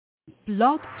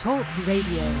Blog Talk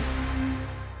Radio.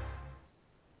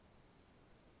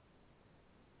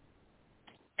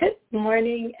 Good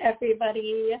morning,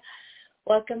 everybody.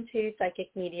 Welcome to Psychic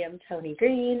Medium Toni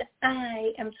Greene.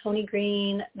 I am Toni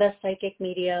Greene, the psychic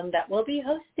medium that will be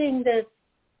hosting this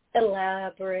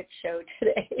elaborate show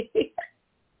today.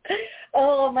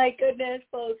 Oh my goodness,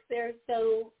 folks, there's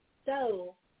so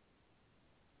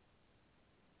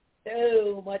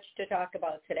much to talk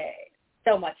about today.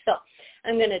 So much. So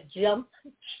I'm going to jump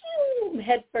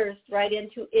head first right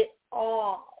into it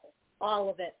all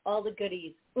of it, all the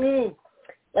goodies.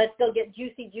 Let's go get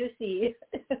juicy.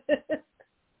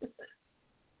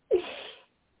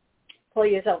 Pull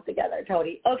yourself together,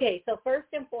 Toni. Okay, so first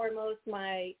and foremost,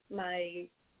 my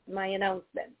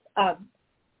announcements.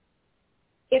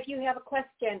 If you have a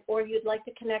question or you'd like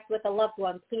to connect with a loved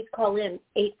one, please call in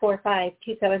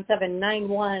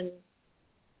 845-277-9131.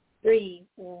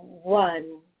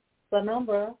 The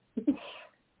number.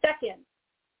 Second.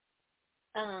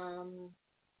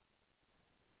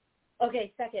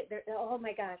 Second. Oh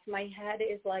my gosh, my head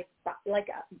is like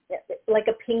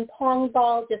a ping pong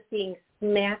ball, just being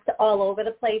smacked all over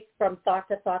the place from thought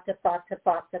to thought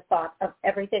of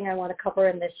everything I want to cover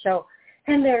in this show,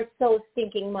 and there's so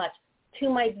stinking much. To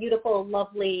my beautiful,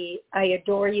 lovely, I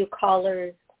adore you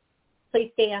callers,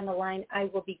 please stay on the line. I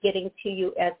will be getting to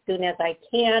you as soon as I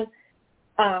can.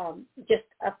 Just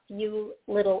a few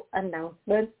little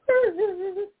announcements.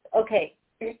 Okay.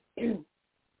 You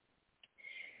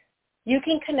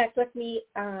can connect with me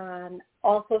on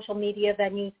all social media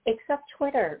venues except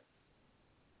Twitter.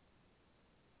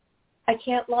 I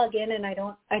can't log in, and I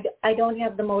don't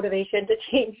have the motivation to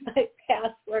change my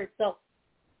password, so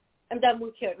I'm done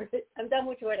with Twitter.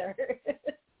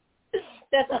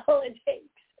 That's all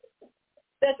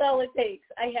it takes.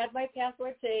 I had my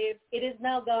password saved. It is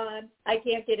now gone. I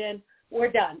can't get in.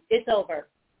 We're done. It's over.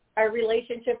 Our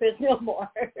relationship is no more.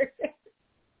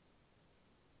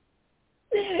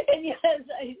 And yes,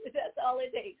 that's all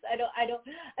it takes.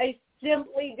 I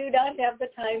simply do not have the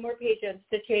time or patience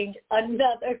to change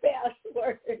another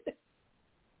password.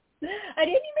 I didn't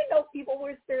even know people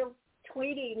were still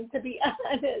tweeting, to be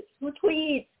honest. Who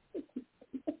tweets?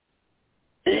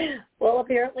 Well,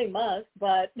 apparently must,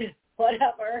 but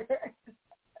whatever.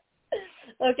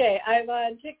 Okay, I'm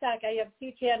on TikTok. I have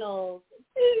two channels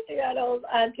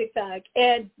on TikTok.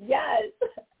 And yes,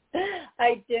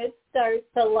 I did start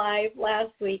the live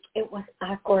last week. It was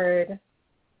awkward.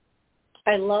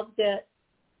 I loved it.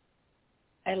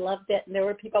 And there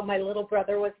were people, my little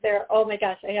brother was there. Oh my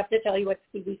gosh, I have to tell you what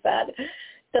Stevie said.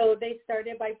 So they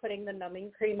started by putting the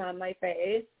numbing cream on my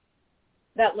face.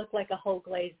 That looked like a whole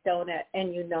glazed donut,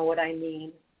 and you know what I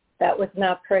mean. That was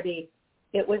not pretty.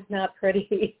 It was not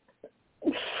pretty.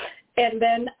 And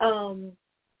then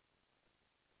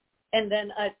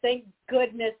thank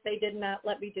goodness they did not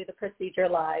let me do the procedure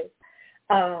live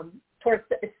for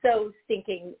so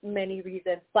stinking many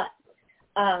reasons. But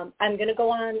I'm going to go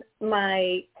on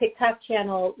my TikTok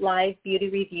channel, Live Beauty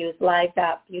Reviews,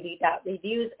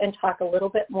 live.beauty.reviews, and talk a little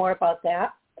bit more about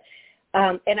that.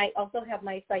 And I also have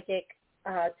my Psychic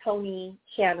Toni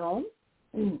channel,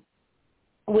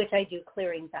 which I do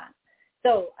clearings on.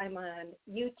 So I'm on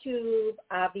YouTube,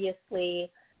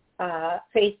 obviously,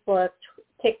 Facebook,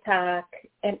 TikTok,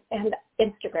 and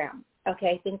Instagram. Okay,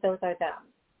 I think those are them.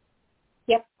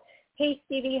 Yep. Hey,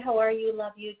 Stevie, how are you?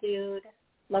 Love you, dude.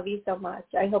 Love you so much.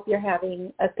 I hope you're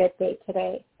having a good day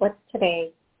today. What's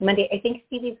today? Monday. I think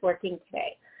Stevie's working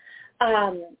today.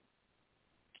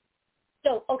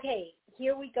 Okay,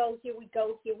 here we go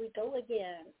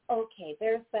again. Okay,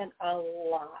 there's been a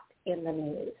lot in the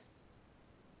news.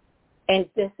 And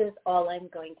this is all I'm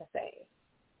going to say.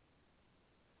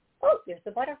 Oh, there's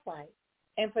a butterfly.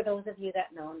 And for those of you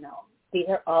that know, these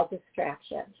are all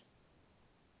distractions.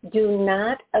 Do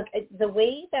not, the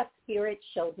way that Spirit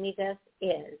showed me this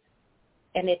is,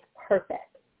 and it's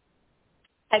perfect.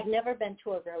 I've never been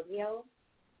to a rodeo.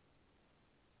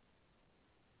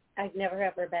 I've never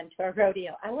ever been to a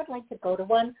rodeo. I would like to go to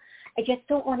one. I just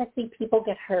don't want to see people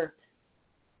get hurt.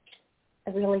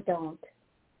 I really don't.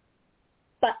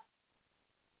 But,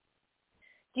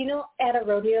 do you know, at a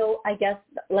rodeo, I guess,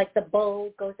 like the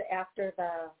bull goes after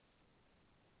the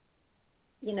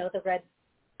red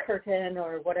curtain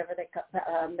or whatever the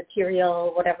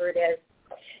material, whatever it is,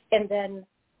 and then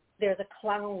there's a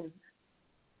clown.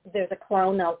 There's a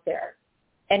clown out there,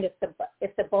 and if the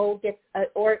bull gets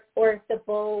or if the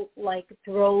bull like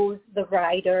throws the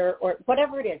rider or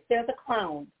whatever it is, there's a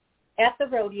clown at the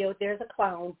rodeo. There's a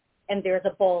clown, and there's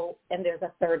a bull, and there's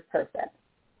a third person.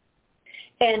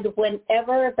 And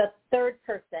whenever the third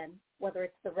person, whether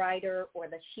it's the rider or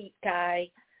the sheep guy,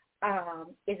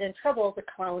 is in trouble, the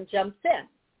clown jumps in.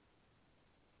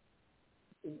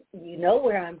 You know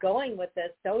where I'm going with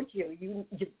this, don't you? You.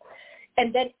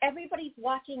 And then everybody's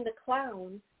watching the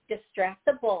clown distract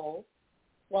the bull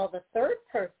while the third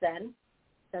person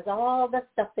does all the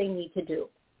stuff they need to do.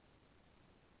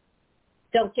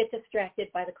 Don't get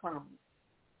distracted by the clowns.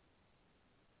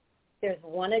 There's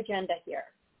one agenda here.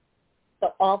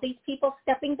 So all these people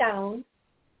stepping down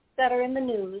that are in the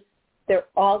news, they're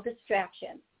all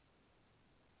distractions.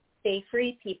 Stay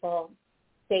free, people.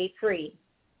 Stay free.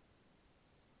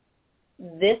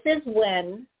 This is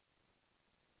when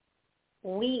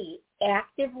we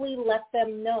actively let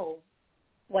them know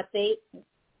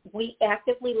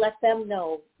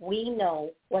we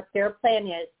know what their plan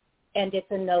is, and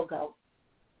it's a no-go.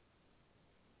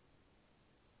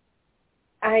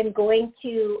 I'm going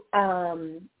to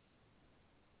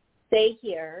say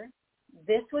here,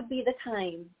 this would be the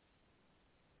time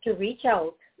to reach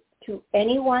out to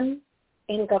anyone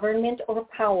in government or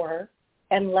power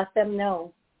and let them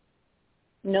know.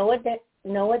 No Agenda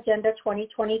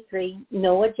 2023,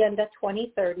 no Agenda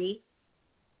 2030,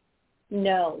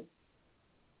 no.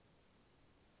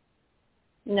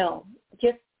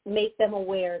 Just make them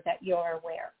aware that you're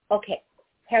aware. Okay,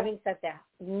 having said that,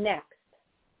 next.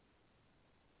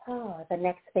 Oh, the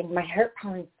next thing. My heart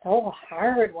pounds so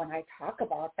hard when I talk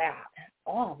about that.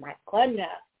 Oh, my goodness.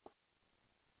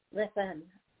 Listen,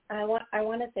 I want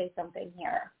to say something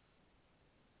here.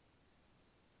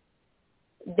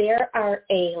 There are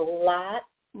a lot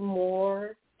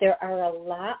more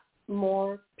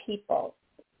people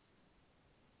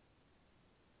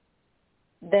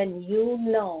than you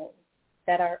know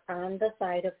that are on the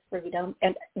side of freedom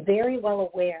and very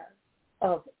well aware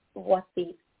of what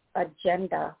the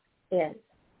agenda is.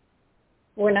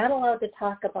 We're not allowed to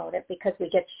talk about it because we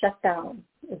get shut down,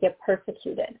 we get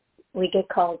persecuted, we get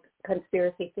called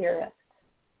conspiracy theorists.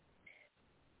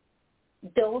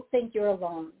 Don't think you're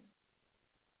alone.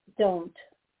 Don't.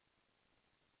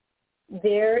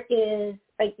 There is,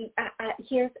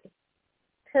 here's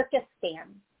Kyrgyzstan.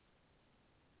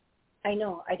 I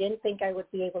know, I didn't think I would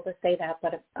be able to say that,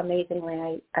 but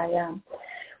amazingly I am.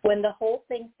 When the whole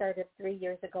thing started 3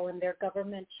 years ago and their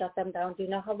government shut them down, do you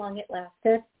know how long it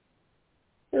lasted?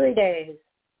 3 days.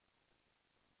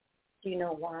 Do you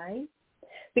know why?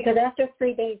 Because after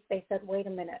 3 days, they said, wait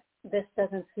a minute, this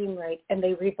doesn't seem right, and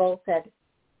they revolted.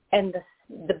 And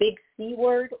the big C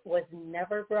word was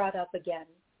never brought up again.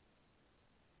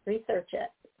 Research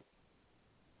it.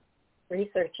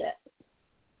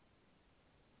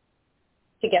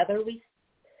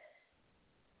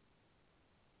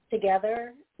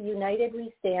 Together, united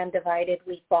we stand, divided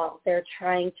we fall. They're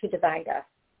trying to divide us.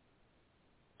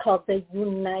 Called the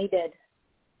United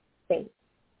States.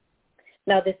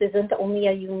 Now, this isn't only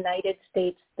a United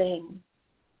States thing.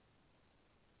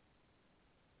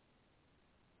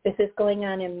 This is going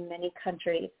on in many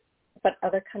countries, but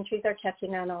other countries are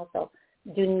catching on also.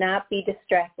 Do not be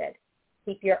distracted.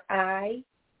 Keep your eye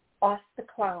off the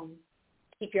clown.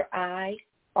 Keep your eye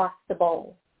off the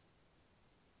bowl.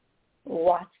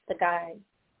 Watch the guy,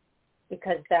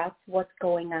 because that's what's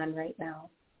going on right now.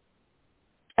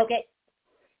 Okay.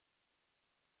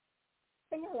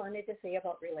 Thing I wanted to say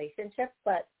about relationships,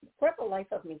 but for the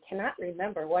life of me, cannot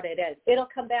remember what it is. It'll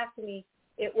come back to me.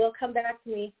 It will come back to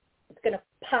me. It's going to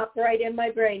pop right in my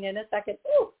brain in a second.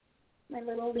 Ooh, my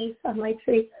little leaf on my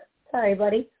tree. Sorry,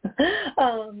 buddy.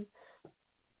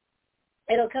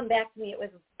 It'll come back to me. It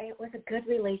was a good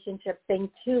relationship thing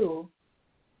too.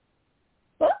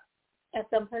 But at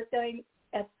some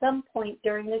point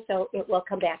during the show, it will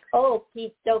come back. Oh,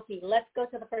 Pete Dokey. Let's go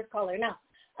to the first caller now.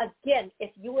 Again,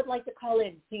 if you would like to call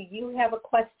in, do you have a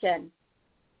question?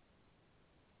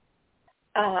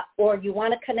 Or you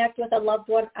want to connect with a loved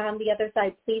one on the other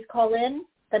side, please call in.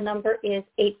 The number is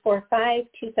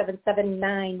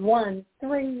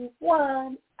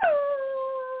 845-277-9131.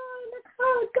 The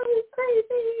crowd goes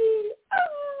crazy.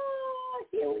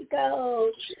 Here we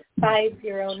go.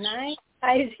 509.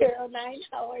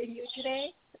 How are you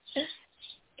today?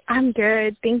 I'm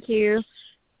good. Thank you.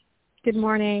 Good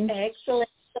morning. Excellent.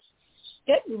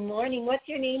 Good morning. What's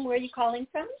your name? Where are you calling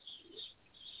from?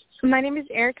 My name is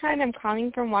Erica, and I'm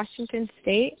calling from Washington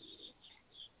State.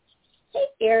 Hey,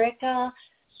 Erica.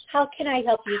 How can I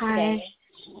help you today?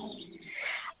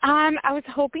 I was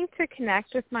hoping to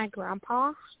connect with my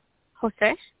grandpa,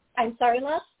 Jose. I'm sorry,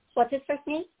 love. What's his first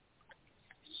name?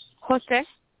 Jose.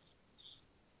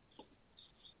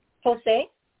 Jose?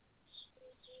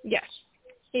 Yes.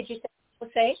 Did you say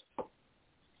Jose?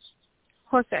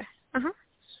 Jose. Uh-huh.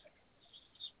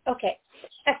 Okay.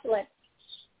 Excellent.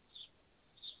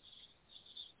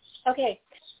 Okay.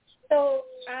 So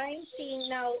I'm seeing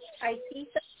now, I see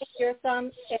some, hear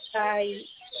some, and I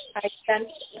sense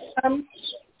some.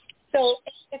 So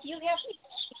if you have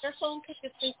your phone, could you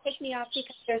please take me off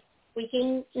because there's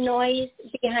squeaking noise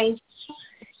behind you,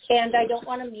 and I don't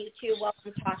want to mute you while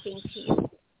I'm talking to you.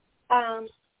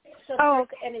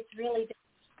 Okay. And it's really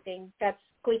distracting. That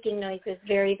squeaking noise is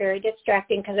very, very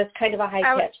distracting because it's kind of a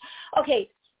high pitch. Okay.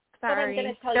 Sorry. I'm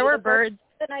going to tell there you were birds.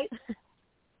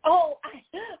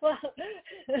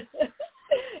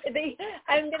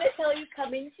 I'm going to tell you,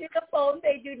 coming through the phone,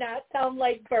 they do not sound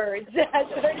like birds.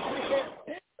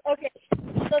 Okay,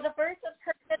 so the first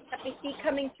person that I see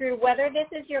coming through, whether this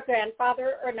is your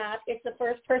grandfather or not, it's the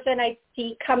first person I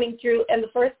see coming through, and the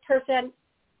first person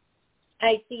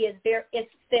I see is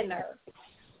thinner,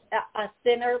 a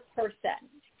thinner person,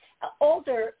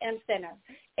 older and thinner.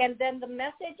 And then the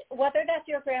message, whether that's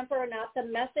your grandpa or not, the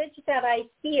message that I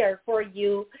hear for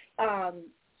you,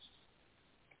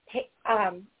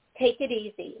 take it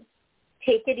easy,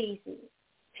 take it easy,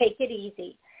 take it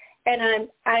easy. And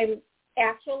I'm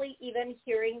actually even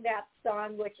hearing that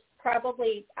song, which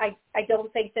probably, I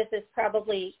don't think this is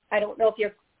probably, I don't know if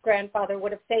your grandfather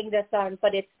would have sang this song,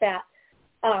 but it's that,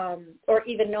 or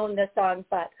even known this song,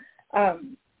 but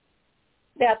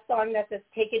that song that says,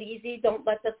 take it easy, don't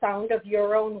let the sound of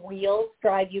your own wheels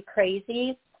drive you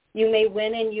crazy. You may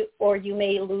win or you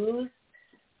may lose.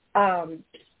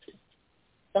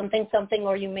 Something,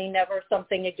 or you may never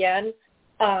something again.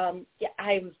 I'm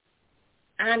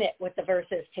on it with the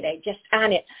verses today, just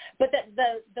on it. But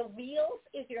the wheels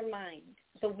is your mind.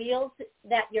 The wheels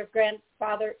that your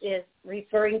grandfather is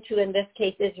referring to in this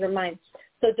case is your mind.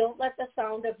 So don't let the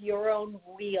sound of your own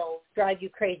wheels drive you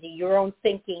crazy, your own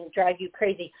thinking drive you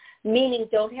crazy, meaning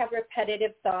don't have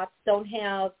repetitive thoughts, don't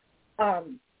have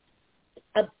don't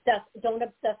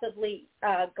obsessively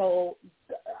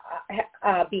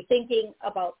be thinking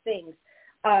about things.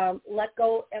 Let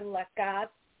go and let God.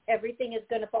 Everything is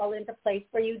going to fall into place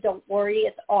for you. Don't worry.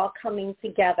 It's all coming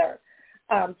together.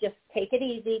 Just take it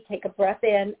easy. Take a breath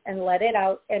in and let it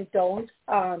out. And don't,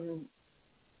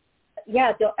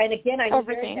 and again, I'm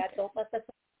hearing that. Don't let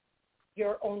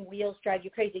your own wheels drive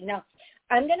you crazy. Now,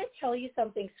 I'm going to tell you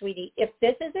something, sweetie. If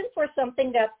this isn't for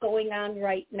something that's going on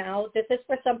right now, this is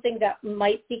for something that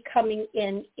might be coming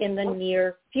in the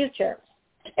near future.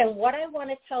 And what I want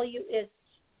to tell you is,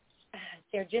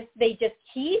 they just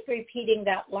keep repeating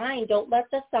that line. Don't let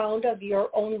the sound of your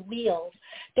own wheels.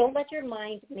 Don't let your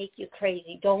mind make you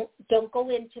crazy. Don't go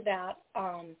into that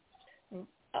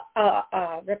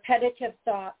repetitive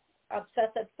thought,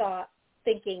 obsessive thought,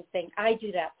 thinking thing. I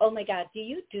do that. Oh my God, do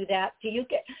you do that? Do you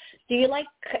like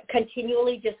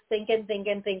continually just think?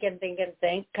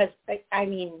 Because I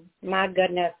mean, my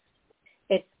goodness,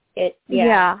 I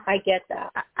get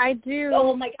that. I do.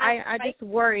 Oh my God, I just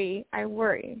worry. I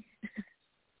worry.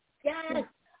 Yes,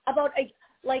 about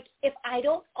if I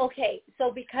don't, okay,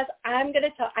 so because I'm going to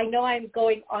tell, I know I'm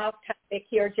going off topic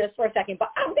here just for a second,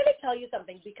 but I'm going to tell you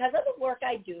something. Because of the work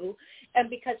I do and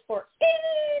because for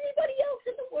anybody else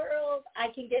in the world, I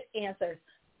can get answers.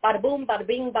 Bada boom, bada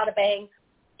bing, bada bang.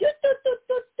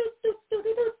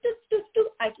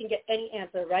 I can get any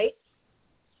answer, right?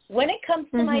 When it comes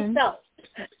to myself,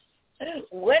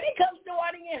 when it comes to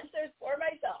wanting answers for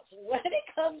myself, when it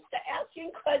comes to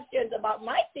asking questions about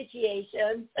my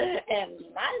situations and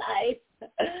my life,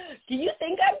 do you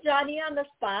think I'm Johnny on the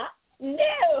spot?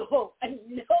 No, I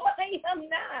am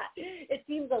not. It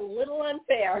seems a little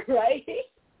unfair, right?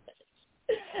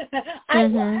 I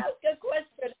will ask a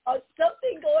question about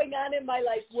something going on in my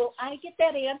life. Will I get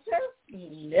that answer?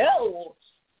 No.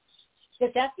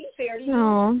 Does that seem fair to you?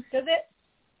 No. Does it?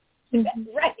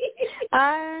 Right?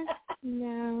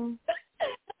 No.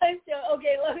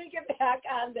 Okay, let me get back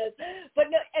on this. But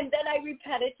no, and then I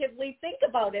repetitively think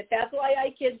about it. That's why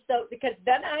I can because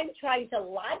then I'm trying to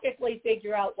logically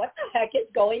figure out what the heck is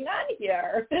going on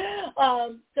here.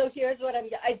 So here's what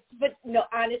but no,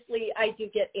 honestly, I do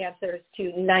get answers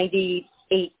to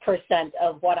 98%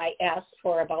 of what I ask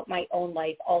for about my own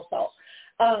life also.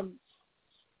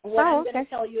 What I'm going to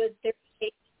tell you is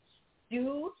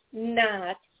do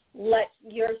not let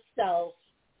yourself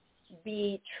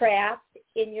be trapped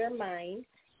in your mind,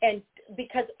 and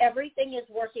because everything is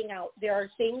working out, there are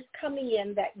things coming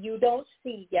in that you don't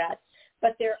see yet,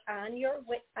 but they're on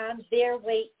their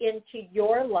way into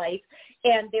your life,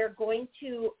 and they're going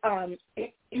to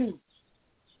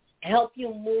help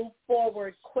you move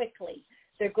forward quickly.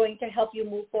 They're going to help you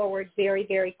move forward very,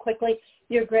 very quickly.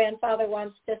 Your grandfather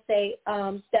wants to say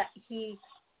that he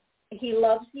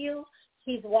loves you.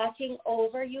 He's watching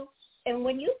over you. And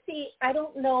when you see, I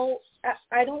don't know,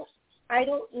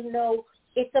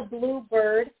 it's a blue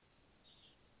bird.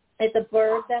 It's a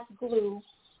bird that's blue,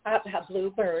 a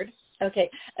blue bird.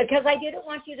 Okay, because I didn't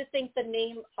want you to think the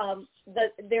name,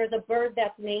 there's a bird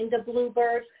that's named a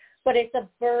bluebird, but it's a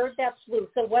bird that's blue.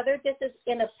 So whether this is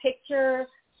in a picture,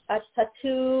 a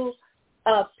tattoo,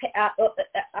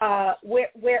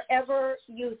 wherever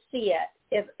you see it,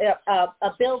 if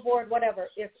a billboard, whatever,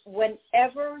 if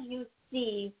whenever you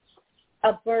see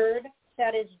a bird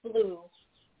that is blue,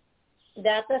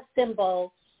 that's a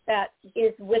symbol that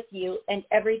is with you and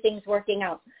everything's working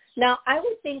out. Now, I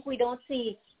would think we don't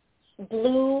see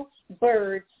blue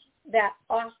birds that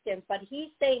often, but he's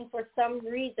saying for some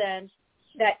reason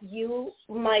that you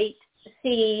might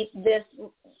see this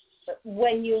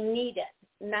when you need it.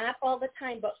 Not all the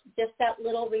time, but just that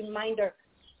little reminder.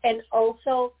 And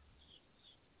also,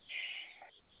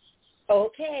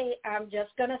 okay, I'm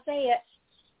just going to say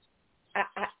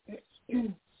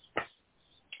it.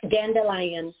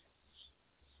 Dandelions.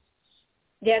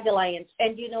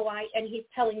 And you know why? And he's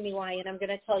telling me why, and I'm going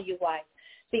to tell you why.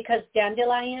 Because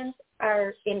dandelions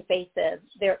are invasive.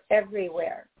 They're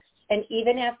everywhere. And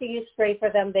even after you spray for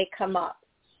them, they come up.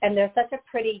 And they're such a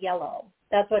pretty yellow.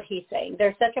 That's what he's saying.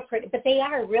 They're such a pretty, but they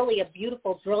are really a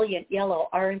beautiful, brilliant yellow,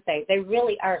 aren't they? They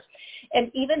really are.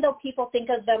 And even though people think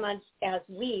of them as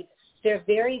weeds, they're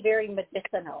very, very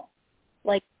medicinal.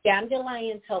 Like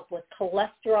dandelions help with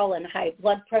cholesterol and high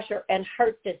blood pressure and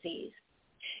heart disease.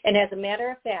 And as a matter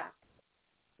of fact,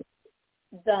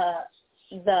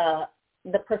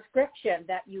 the prescription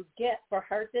that you get for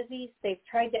heart disease, they've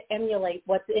tried to emulate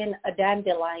what's in a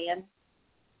dandelion.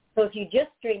 So if you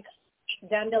just drink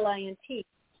dandelion tea,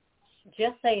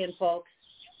 just saying, folks,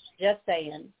 just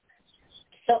saying.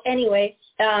 So anyway,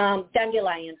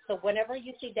 dandelions. So whenever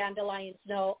you see dandelions,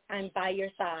 know I'm by your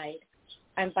side.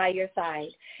 I'm by your side.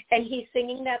 And he's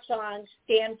singing that song,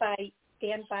 Stand By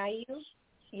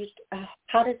You.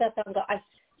 How does that song go?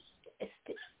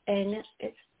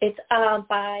 It's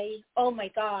by, oh my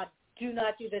God, do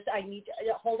not do this. I need,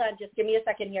 hold on, just give me a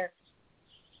second here.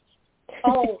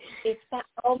 Oh, it's by,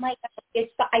 oh my God,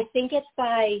 it's by, I think it's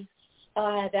by,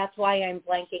 that's why I'm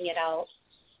blanking it out.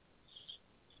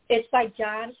 It's by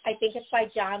John, I think it's by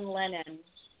John Lennon.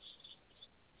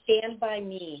 Stand By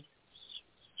Me.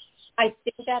 I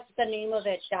think that's the name of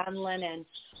it, John Lennon.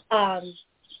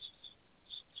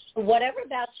 Whatever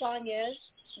that song is,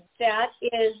 that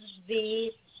is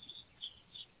the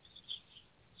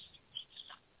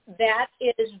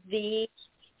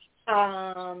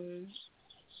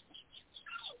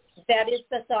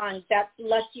song that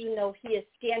lets you know he is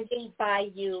standing by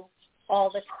you all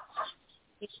the time.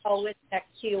 He's always next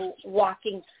to you,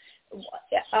 walking.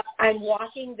 I'm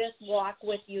walking this walk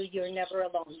with you. You're never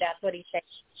alone. That's what he's saying.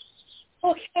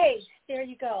 Okay, there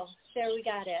you go. There, we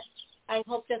got it. I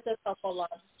hope this is helpful,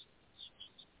 love.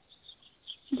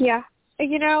 Yeah.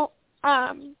 You know,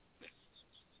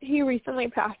 he recently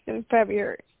passed in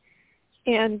February,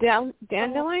 and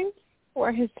dandelions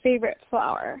were his favorite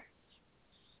flower.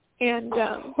 And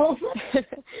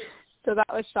so that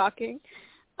was shocking.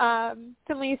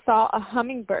 Recently saw a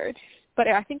hummingbird, but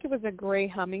I think it was a gray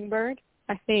hummingbird.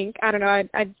 I don't know.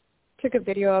 I took a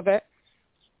video of it,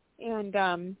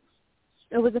 and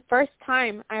it was the first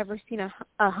time I ever seen a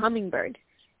hummingbird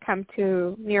come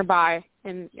to nearby,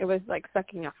 and it was like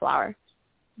sucking a flower.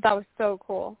 That was so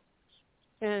cool.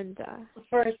 And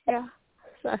yeah.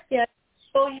 So. Yeah.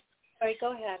 Go ahead. Sorry,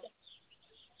 go ahead.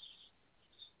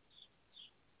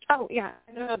 Oh, yeah.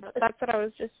 No, that's what I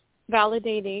was just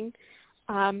validating.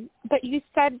 But you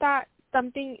said that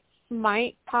something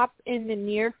might pop in the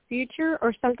near future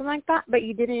or something like that, but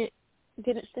you didn't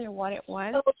say what it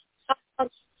was. So,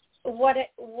 what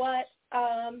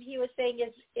he was saying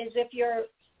is if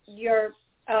your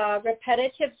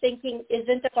repetitive thinking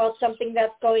isn't about something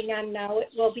that's going on now, it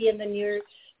will be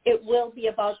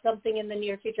about something in the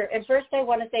near future. And first I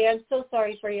want to say I'm so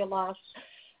sorry for your loss.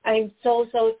 I'm so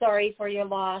sorry for your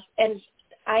loss. And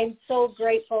I'm so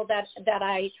grateful that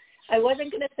I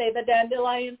wasn't going to say the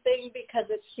dandelion thing because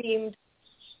it seemed,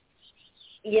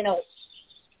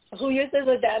 who uses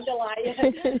a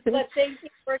dandelion? But thank you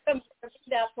for confirming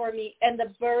that for me. And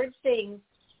the bird thing,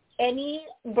 any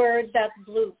bird that's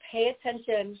blue, pay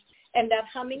attention. And that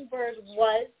hummingbird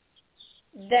was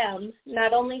them,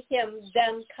 not only him,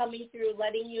 them coming through,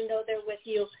 letting you know they're with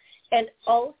you. And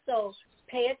also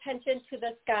pay attention to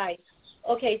the sky.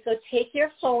 Okay, so take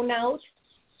your phone out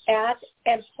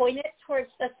and point it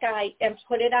towards the sky and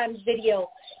put it on video.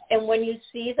 And when you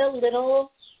see the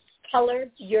little colors,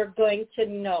 you're going to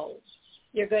know.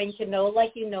 You're going to know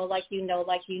like you know, like you know,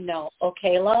 like you know.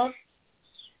 Okay, love?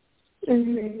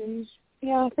 Mm-hmm.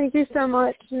 Yeah, thank you so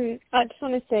much. And I just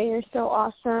want to say you're so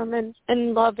awesome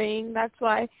and loving. That's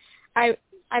why I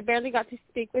I barely got to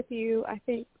speak with you, I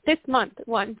think, this month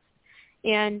once.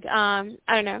 And I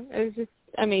don't know, it was just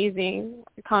amazing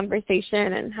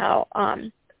conversation and how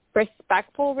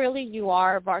respectful really you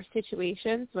are of our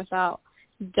situations without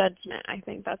judgment. I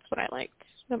think that's what I liked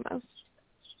the most.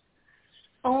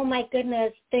 Oh my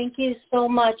goodness, thank you so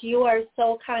much. You are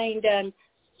so kind,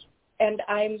 and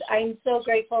I'm so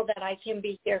grateful that I can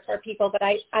be here for people. But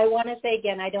I want to say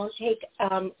again, I don't take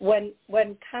when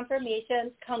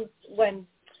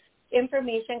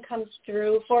information comes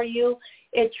through for you,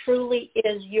 it truly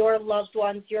is your loved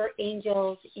ones, your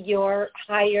angels, your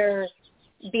higher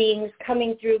beings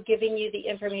coming through, giving you the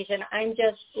information. I'm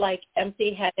just like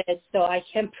empty-headed, so I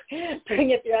can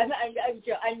bring it through.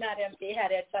 I'm not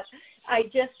empty-headed, but I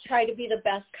just try to be the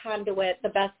best conduit, the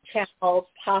best channel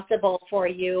possible for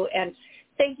you. And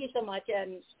thank you so much,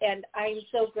 and I'm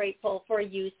so grateful for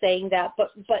you saying that.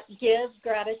 But give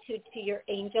gratitude to your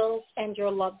angels and your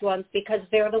loved ones, because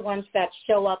they're the ones that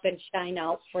show up and shine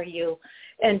out for you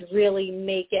and really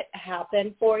make it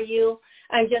happen for you.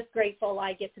 I'm just grateful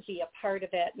I get to be a part of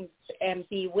it and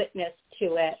be witness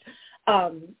to it.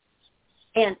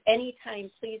 And anytime,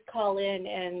 please call in,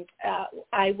 and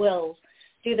I will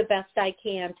do the best I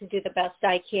can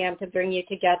to bring you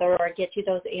together or get you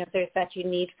those answers that you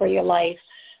need for your life.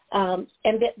 And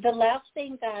the last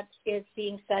thing that is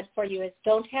being said for you is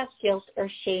don't have guilt or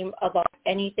shame about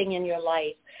anything in your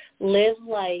life. Live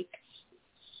like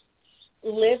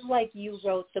you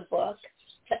wrote the book.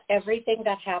 To everything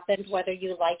that happened, whether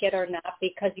you like it or not,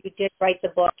 because you did write the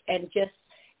book, and just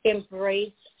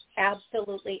embrace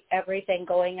absolutely everything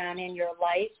going on in your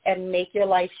life and make your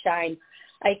life shine.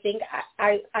 I think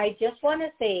I just want to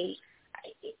say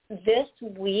this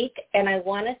week, and I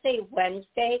want to say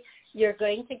Wednesday, you're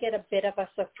going to get a bit of a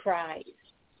surprise.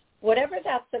 Whatever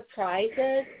that surprise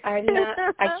is, I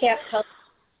can't tell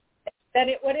that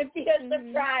it wouldn't be a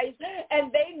surprise.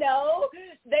 And they know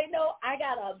I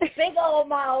got a big old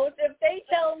mouth. If they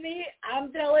tell me,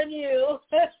 I'm telling you.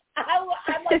 I'm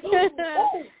like,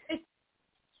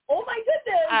 oh my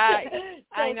goodness.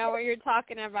 I know what you're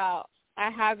talking about. I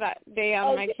have that day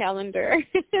on my calendar.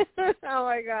 Oh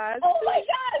my gosh. Oh my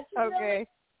gosh. Okay.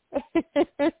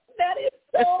 That is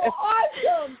so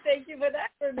awesome. Thank you for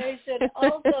that information.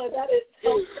 Also, that is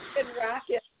so freaking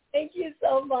rocket. Thank you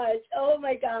so much. Oh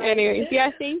my God. Anyways, yeah,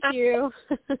 thank you.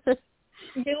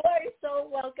 You are so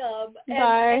welcome.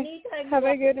 Bye. And anytime have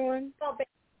a good one.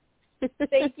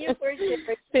 Thank you for sharing.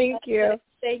 Thank you.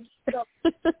 Thank you so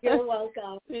much. You're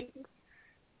welcome. Thanks.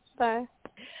 Bye.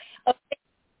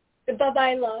 Okay.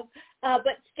 Bye-bye, love.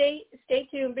 But stay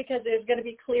tuned, because there's going to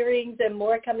be clearings and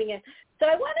more coming in. So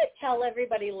I want to tell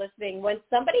everybody listening, when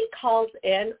somebody calls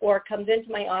in or comes into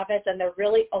my office and they're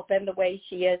really open the way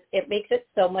she is, it makes it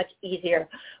so much easier.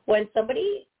 When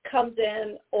somebody comes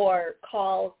in or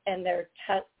calls and they're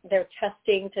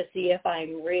testing to see if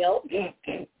I'm real,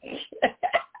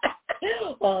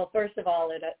 well, first of all,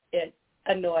 it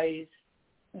annoys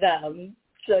them,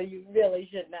 so you really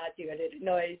should not do it. It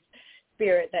annoys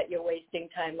spirit that you're wasting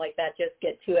time like that. Just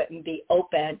get to it and be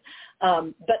open.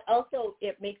 But also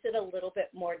it makes it a little bit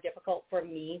more difficult for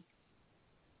me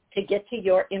to get to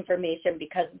your information,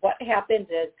 because what happens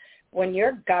is when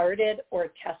you're guarded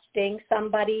or testing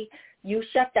somebody, you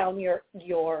shut down your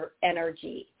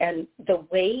energy. And the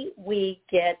way we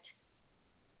get,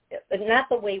 not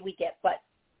the way we get, but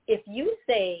if you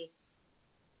say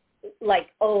like,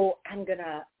 oh, I'm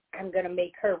gonna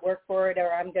make her work for it,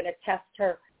 or I'm gonna test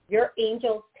her, your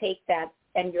angels take that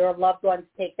and your loved ones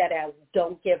take that as,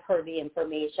 don't give her the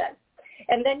information.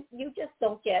 And then you just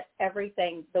don't get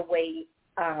everything the way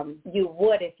you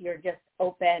would if you're just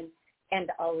open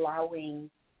and allowing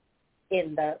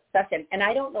in the session. And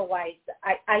I don't know why,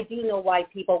 I do know why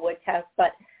people would test,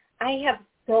 but I have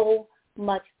so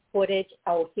much footage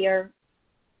out here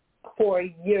for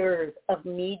years of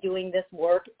me doing this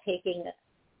work, taking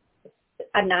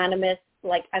anonymous,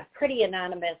 like a pretty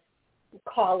anonymous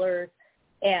callers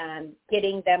and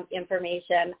getting them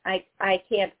information. I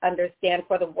can't understand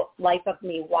for the life of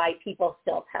me why people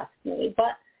still test me.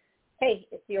 But hey,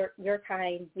 it's your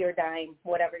time, your dime,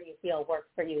 whatever you feel works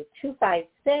for you.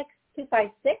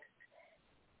 256.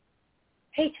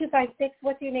 Hey, 256,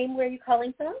 what's your name? Where are you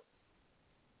calling from?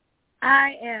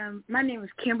 My name is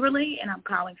Kimberly, and I'm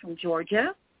calling from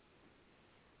Georgia.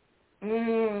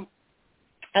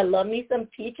 I love me some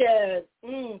peaches.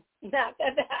 That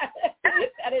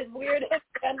is weird and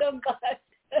random,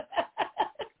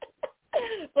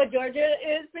 but Georgia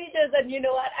is peaches, and you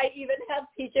know what? I even have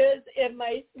peaches in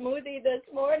my smoothie this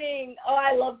morning. Oh,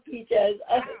 I love peaches.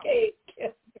 Okay.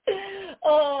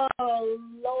 Oh,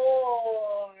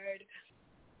 Lord.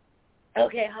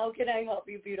 Okay, how can I help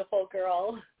you, beautiful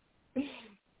girl?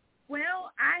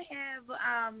 Well, I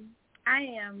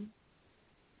am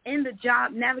in the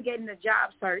navigating the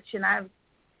job search, and I've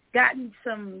gotten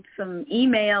some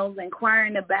emails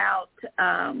inquiring about,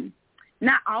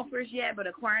 not offers yet, but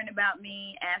inquiring about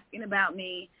me, asking about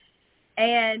me.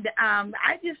 And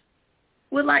I just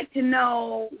would like to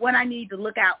know what I need to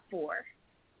look out for.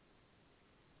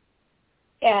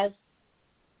 As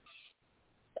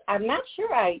I'm not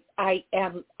sure I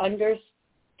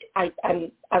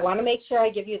want to make sure I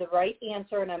give you the right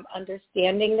answer and I'm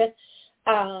understanding this.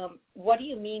 What do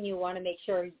you mean you want to make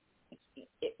sure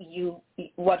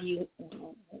what do you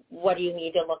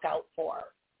need to look out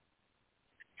for?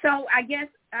 So I guess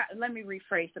let me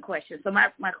rephrase the question. So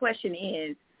my question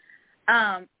is,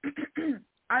 are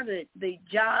the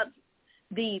jobs,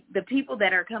 the people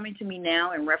that are coming to me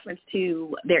now in reference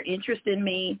to their interest in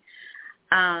me,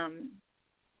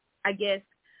 I guess,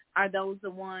 are those the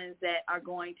ones that are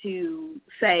going to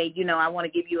say, I want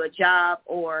to give you a job,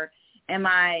 or am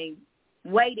I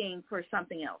waiting for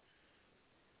something else?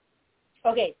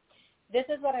 Okay, this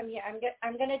is what I'm here.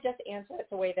 I'm going to just answer it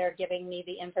the way they're giving me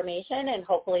the information, and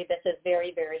hopefully this is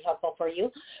very, very helpful for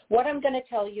you. What I'm going to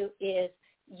tell you is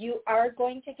you are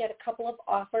going to get a couple of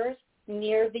offers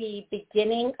near the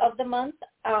beginning of the month.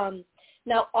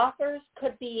 Now, offers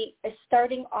could be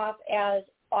starting off as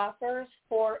offers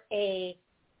for a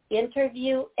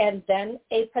interview and then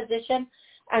a position.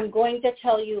 I'm going to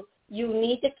tell you, you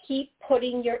need to keep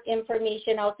putting your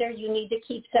information out there. You need to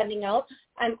keep sending out.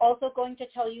 I'm also going to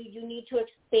tell you, you need to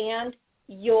expand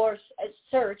your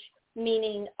search,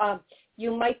 meaning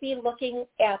you might be looking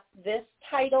at this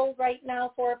title right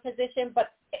now for a position,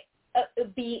 but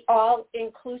be all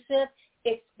inclusive.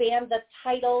 Expand the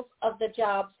titles of the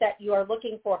jobs that you are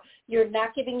looking for. You're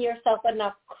not giving yourself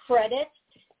enough credit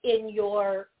in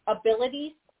your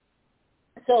abilities.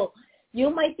 So you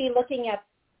might be looking at,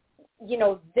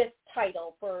 this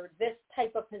title for this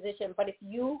type of position, but if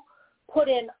you put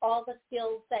in all the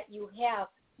skills that you have,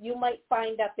 you might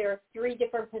find that there are 3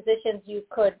 different positions you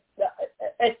could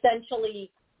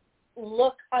essentially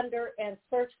look under and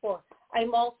search for.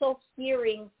 I'm also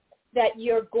hearing that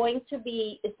you're going to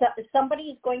be, somebody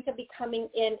is going to be coming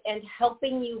in and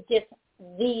helping you get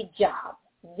the job,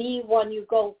 the one you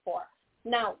go for.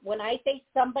 Now, when I say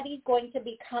somebody's going to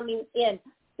be coming in,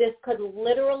 this could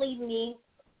literally mean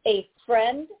a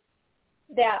friend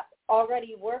that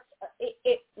already works.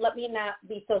 Let me not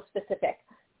be so specific.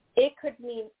 It could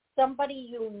mean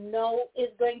somebody is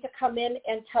going to come in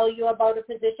and tell you about a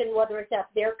position, whether it's at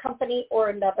their company or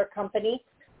another company,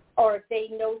 or if they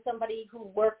know somebody who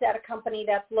works at a company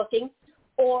that's looking,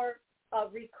 or a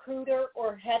recruiter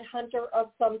or headhunter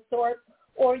of some sort,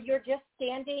 or you're just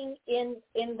standing in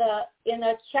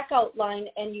a checkout line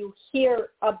and you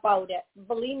hear about it.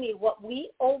 Believe me, what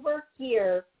we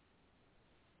overhear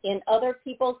in other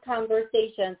people's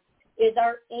conversations is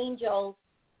our angels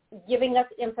giving us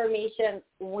information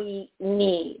we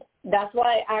need. That's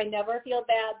why I never feel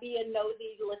bad being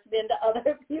nosy listening to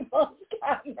other people's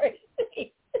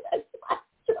conversations. I'm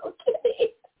so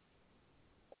kidding.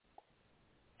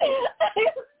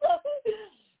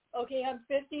 Okay, I'm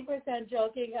 50%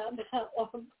 joking on that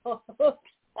one, folks.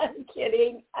 I'm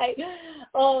kidding.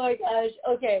 Oh my gosh.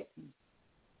 Okay,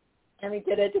 let me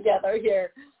get it together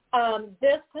here.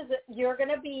 You're going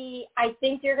to be, I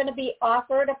think you're going to be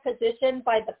offered a position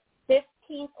by the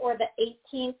 15th or the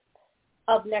 18th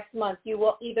of next month. You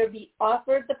will either be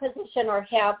offered the position or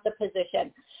have the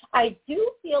position. I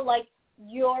do feel like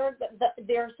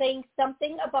they're saying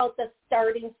something about the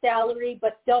starting salary,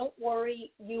 but don't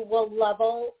worry, you will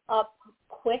level up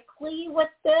quickly with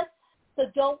this.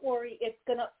 So don't worry, it's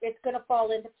gonna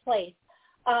fall into place.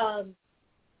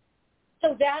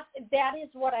 So that is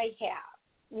what I have.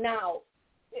 Now,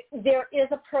 there is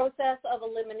a process of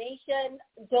elimination.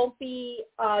 Don't be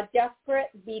desperate.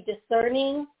 Be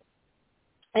discerning,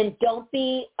 and don't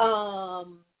be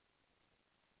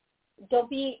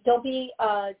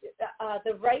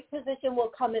the right position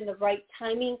will come in the right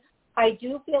timing. I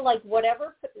do feel like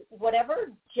whatever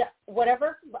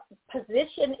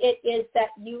position it is that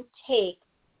you take,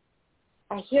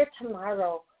 I hear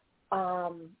tomorrow.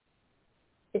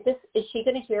 Is she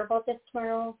going to hear about this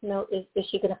tomorrow? No. Is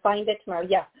she going to find it tomorrow?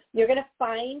 Yeah. You're going to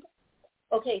find.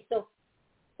 Okay. So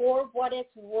for what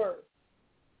it's worth,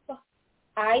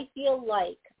 I feel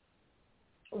like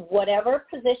whatever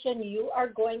position you are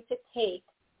going to take,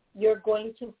 you're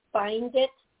going to find it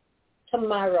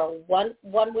tomorrow, one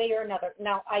way or another.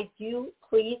 Now,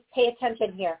 please pay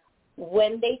attention here.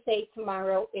 When they say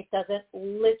tomorrow, it doesn't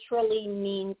literally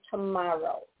mean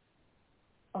tomorrow.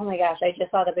 oh my gosh, I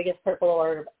just saw the biggest purple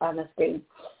orb on the screen.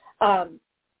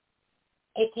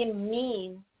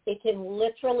 It can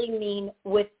literally mean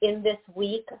within this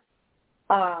week,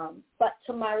 but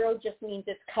tomorrow just means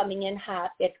it's coming in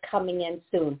hot, it's coming in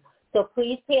soon. So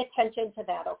please pay attention to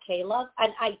that, okay, love?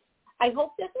 And I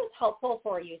hope this was helpful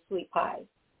for you, sweet pie.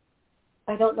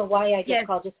 I don't know why I just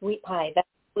called you sweet pie. That's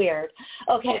weird.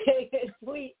 Okay,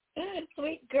 sweet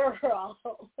girl.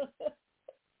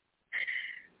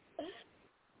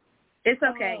 It's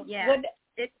okay. Yeah.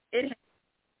 It.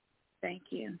 Thank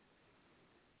you.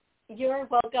 You're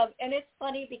welcome. And it's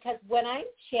funny because when I'm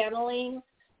channeling,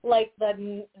 like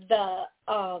the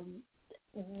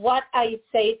what I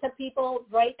say to people,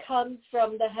 right, comes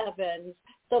from the heavens.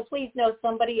 So please know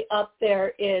somebody up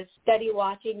there is steady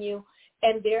watching you,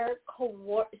 and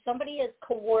somebody is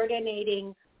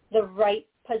coordinating the right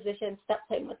position. Stop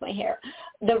playing with my hair.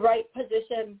 The right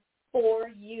position for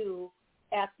you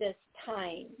at this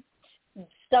time.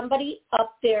 Somebody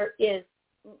up there is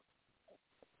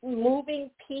moving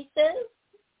pieces,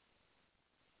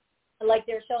 like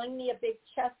they're showing me a big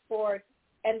chessboard,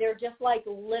 and they're just like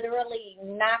literally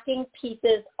knocking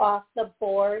pieces off the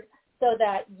board so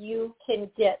that you can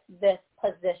get this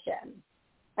position.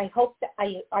 I hope that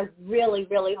I really,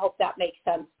 really hope that makes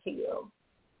sense to you.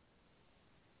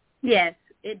 Yes,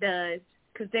 it does,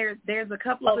 because there's a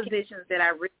couple of positions that I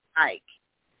really like,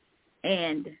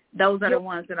 and those are the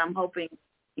ones that I'm hoping,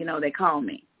 they call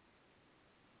me.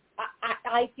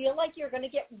 I feel like you're going to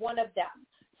get one of them.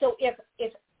 So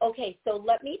so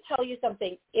let me tell you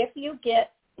something. If you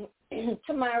get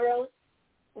tomorrow's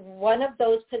one of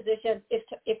those positions,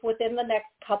 if within the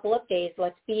next couple of days,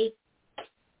 let's leave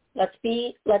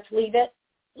it.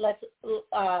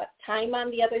 Time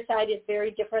on the other side is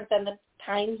very different than the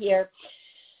time here.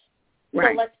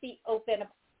 Right. So let's be open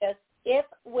about this. If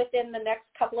within the next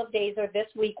couple of days or this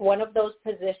week, one of those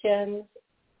positions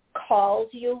calls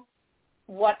you,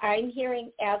 what I'm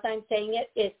hearing as I'm saying it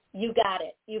is, you got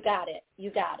it, you got it, you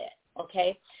got it,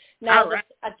 okay? Now, right.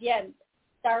 Again,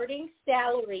 starting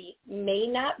salary may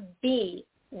not be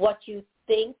what you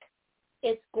think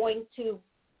it's going to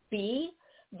be,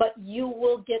 but you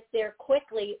will get there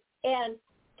quickly, and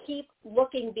keep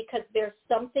looking, because there's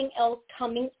something else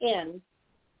coming in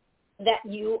that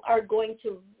you are going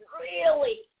to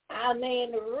really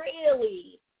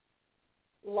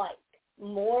like,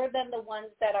 more than the ones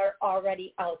that are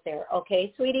already out there.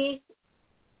 Okay, sweetie?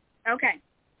 Okay.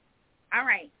 All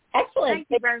right. Excellent. Thank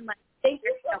you very much. Thank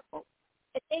you.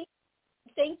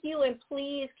 Thank you, and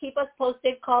please keep us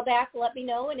posted. Call back, let me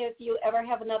know, and if you ever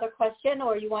have another question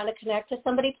or you want to connect to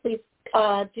somebody, please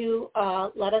do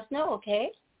let us know,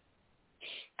 okay?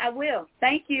 I will.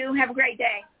 Thank you. Have a great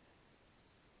day.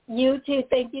 You too.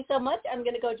 Thank you so much. I'm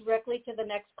going to go directly to the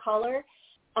next caller.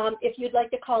 If you'd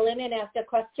like to call in and ask a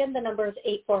question, the number is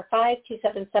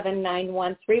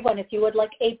 845-277-9131. If you would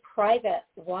like a private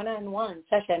one-on-one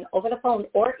session over the phone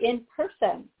or in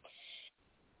person,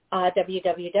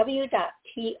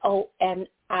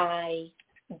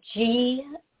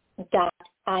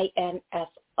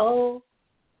 www.TONIG.info,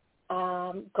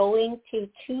 going to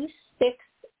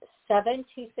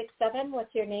 267.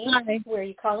 What's your name? Hi. Where are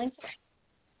you calling?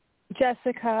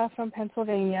 Jessica from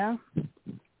Pennsylvania.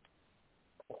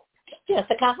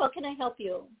 Jessica, how can I help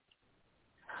you?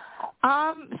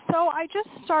 So I just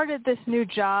started this new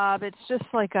job. It's just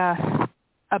like a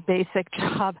basic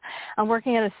job. I'm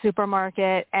working at a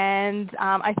supermarket, and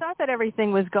I thought that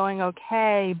everything was going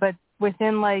okay, but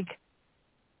within last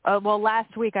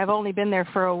week, I've only been there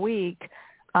for a week.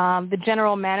 The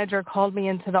general manager called me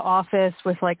into the office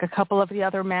with a couple of the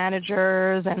other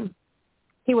managers, and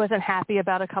he wasn't happy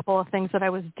about a couple of things that I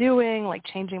was doing, like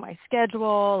changing my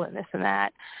schedule and this and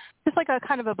that. Just a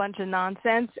kind of a bunch of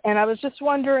nonsense. And I was just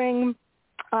wondering,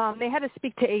 they had to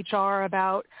speak to HR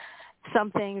about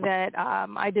something that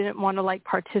I didn't want to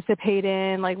participate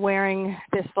in, wearing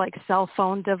this cell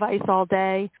phone device all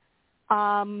day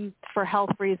for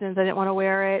health reasons. I didn't want to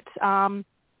wear it.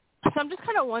 So I'm just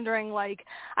kind of wondering, I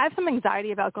have some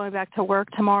anxiety about going back to work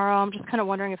tomorrow. I'm just kind of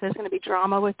wondering if there's going to be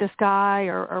drama with this guy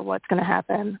or what's going to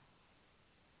happen.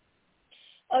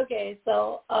 Okay,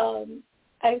 so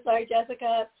I'm sorry,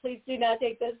 Jessica. Please do not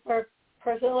take this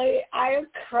personally. I am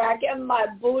cracking my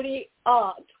booty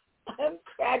up. I'm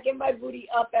cracking my booty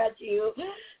up at you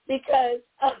because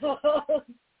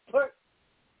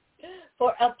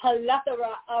for a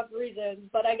plethora of reasons,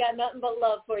 but I got nothing but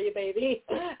love for you, baby.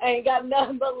 I ain't got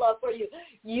nothing but love for you.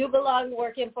 You belong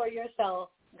working for yourself,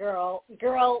 girl.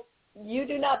 Girl, you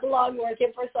do not belong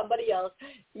working for somebody else.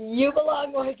 You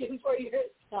belong working for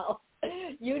yourself.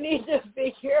 You need to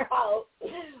figure out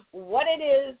what it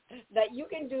is that you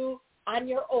can do on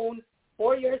your own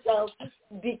for yourself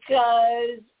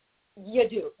because you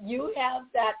do. You have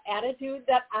that attitude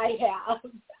that I have.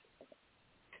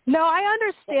 No, I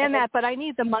understand that, but I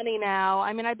need the money now.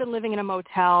 I mean, I've been living in a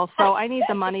motel, so I need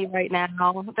the money right now.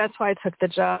 That's why I took the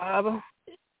job.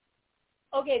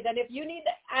 Okay, then if you need,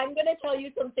 I'm going to tell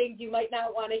you some things you might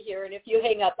not want to hear, and if you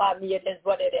hang up on me, it is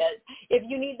what it is. If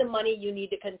you need the money, you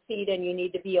need to concede and you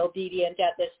need to be obedient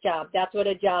at this job. That's what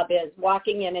a job is,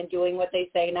 walking in and doing what they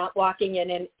say, not walking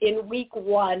in week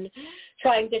one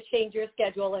trying to change your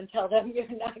schedule and tell them you're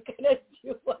not going to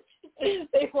do what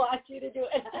they want you to do.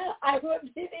 And I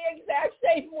would be the exact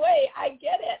same way. I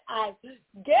get it,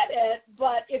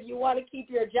 but if you want to keep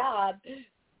your job,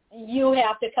 you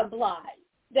have to comply.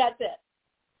 That's it.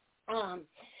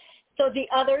 So the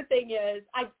other thing is,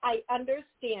 I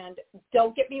understand,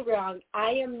 don't get me wrong,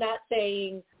 I am not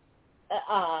saying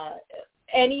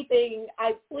anything,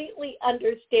 I completely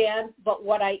understand, but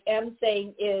what I am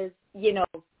saying is,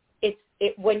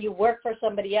 when you work for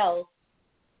somebody else,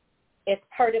 it's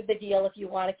part of the deal if you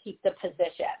want to keep the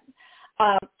position.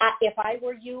 If I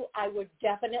were you, I would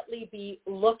definitely be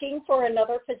looking for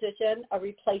another position, a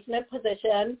replacement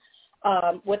position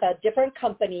with a different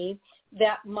company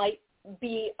that might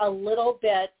be a little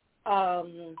bit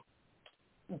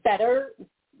better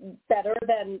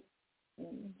than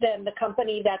the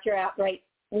company that you're at right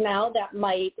now, that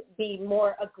might be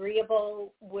more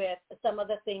agreeable with some of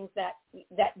the things that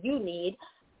you need.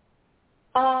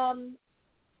 And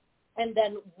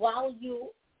then while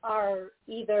you are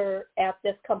either at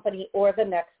this company or the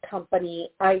next company,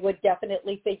 I would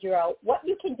definitely figure out what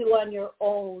you can do on your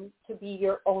own to be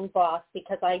your own boss,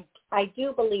 because I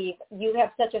do believe you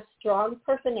have such a strong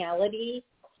personality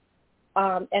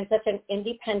and such an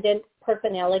independent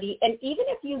personality. And even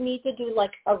if you need to do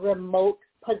like a remote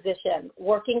position,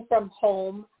 working from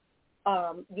home,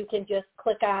 you can just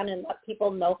click on and let people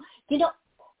know.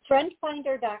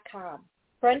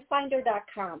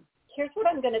 Friendfinder.com. Here's what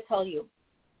I'm going to tell you.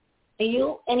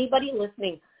 Anybody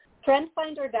listening,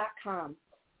 friendfinder.com,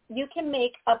 you can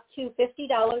make up to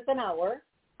 $50 an hour.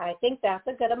 I think that's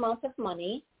a good amount of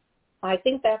money. I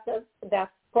think that's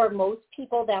for most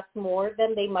people, that's more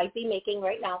than they might be making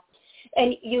right now.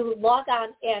 And you log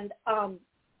on and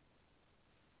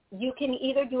you can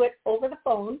either do it over the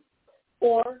phone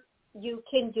or you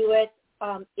can do it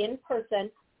in person,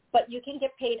 but you can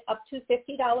get paid up to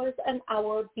 $50 an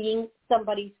hour being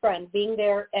somebody's friend, being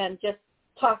there and just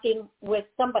talking with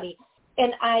somebody.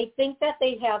 And I think that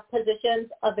they have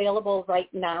positions available right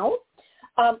now.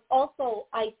 Also,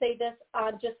 I say this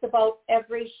on just about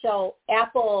every show,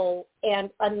 Apple and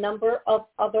a number of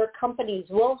other companies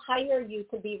will hire you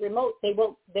to be remote.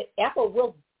 Apple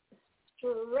will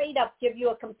straight up give you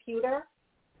a computer.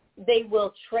 They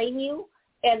will train you,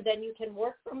 and then you can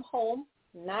work from home,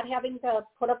 not having to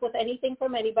put up with anything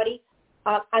from anybody.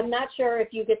 I'm not sure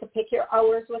if you get to pick your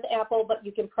hours with Apple, but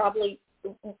you can probably,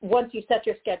 once you set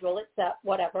your schedule, it's set,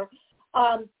 whatever.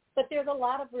 But there's a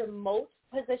lot of remote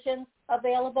positions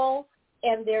available,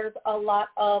 and there's a lot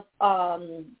of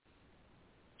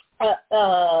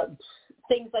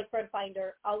things like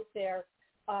FriendFinder out there.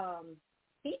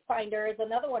 Feet Finder is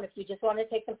another one if you just want to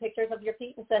take some pictures of your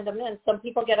feet and send them in. Some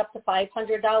people get up to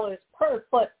 $500 per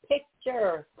foot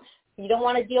picture. You don't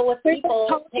want to deal with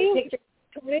people. Take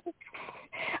pictures.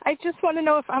 I just want to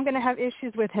know if I'm going to have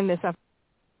issues with him this afternoon.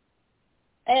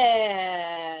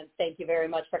 And thank you very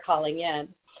much for calling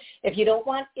in. If you don't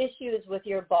want issues with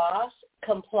your boss,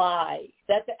 comply.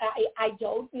 I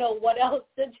don't know what else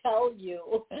to tell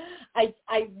you. I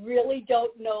really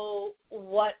don't know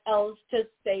what else to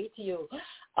say to you.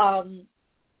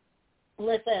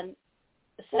 Listen,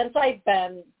 since I've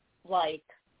been like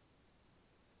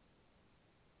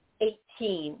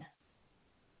 18,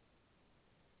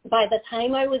 by the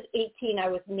time I was 18, I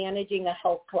was managing a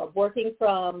health club, working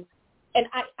from, and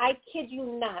I kid you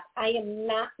not, I am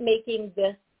not making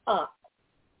this up.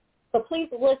 So please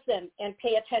listen and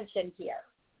pay attention here.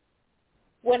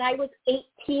 When I was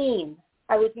 18,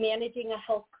 I was managing a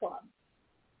health club,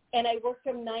 and I worked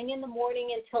from 9 in the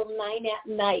morning until 9 at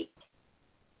night,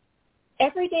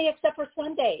 every day except for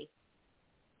Sunday.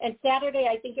 And Saturday,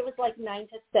 I think it was like 9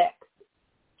 to 6.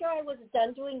 After I was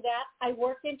done doing that, I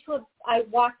walked into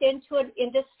an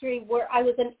industry where I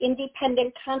was an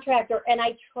independent contractor, and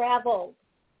I traveled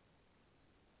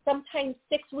sometimes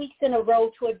 6 weeks in a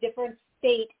row to a different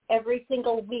state every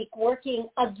single week, working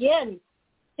again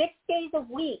 6 days a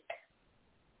week,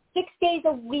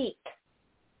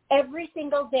 every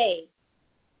single day,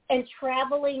 and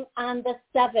traveling on the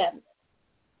 7th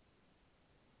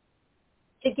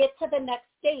to get to the next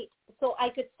state so I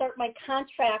could start my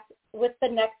contract with the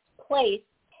next place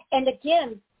and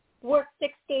again, work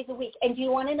 6 days a week. And do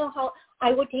you want to know how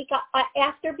I would take,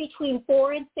 after between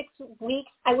 4 and 6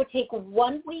 weeks, I would take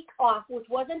 1 week off, which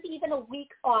wasn't even a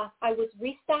week off. I was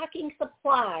restocking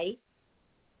supply,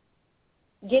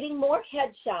 getting more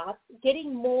headshots,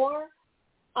 getting more,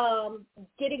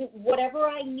 getting whatever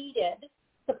I needed,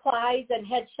 supplies and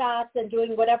headshots, and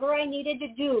doing whatever I needed to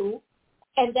do,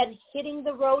 and then hitting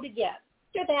the road again.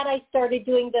 After that, I started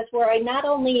doing this where I not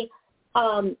only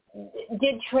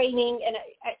did training,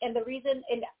 and the reason,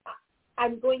 and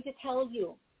I'm going to tell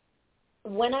you,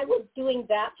 when I was doing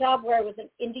that job where I was an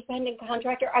independent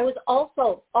contractor, I was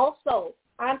also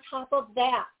on top of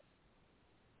that,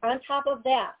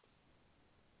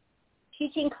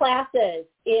 teaching classes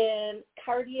in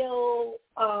cardio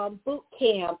boot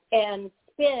camp and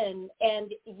spin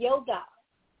and yoga.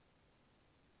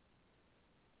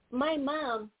 My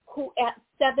mom, who at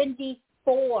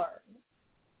 74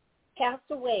 passed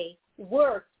away,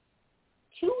 worked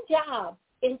 2 jobs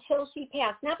until she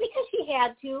passed. Not because she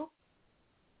had to,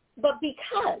 but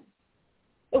because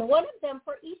one of them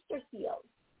for Easter seals.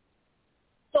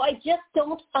 So I just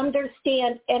don't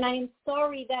understand, and I'm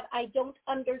sorry that I don't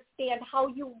understand how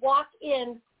you walk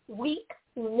in week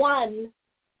 1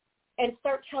 and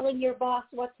start telling your boss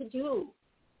what to do.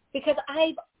 Because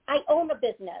I own a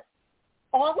business.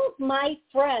 All of my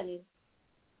friends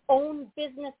own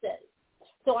businesses.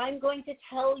 So I'm going to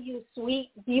tell you,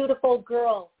 sweet, beautiful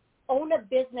girl, own a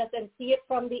business and see it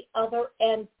from the other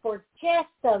end for just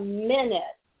a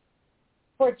minute,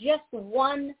 for just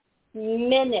 1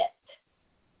 minute.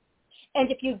 And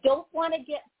if you don't want to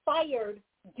get fired,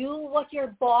 do what your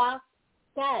boss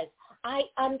says. I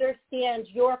understand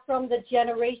you're from the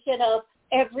generation of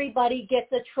everybody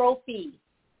gets a trophy.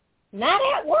 Not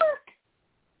at work.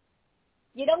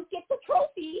 You don't get the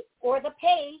trophy or the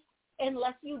pay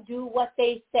unless you do what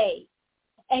they say.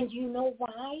 And you know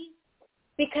why?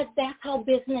 Because that's how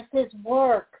businesses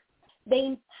work.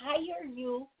 They hire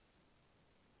you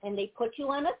and they put you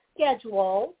on a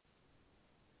schedule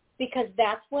because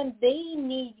that's when they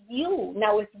need you.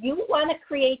 Now, if you want to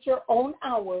create your own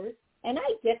hours, and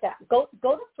I did that, go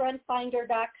to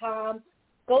friendfinder.com,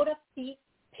 go to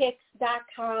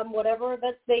feetpics.com, whatever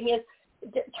the thing is,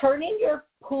 turn in your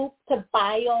poop to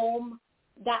biome.com,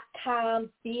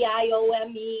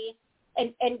 BIOME,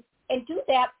 and do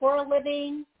that for a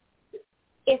living.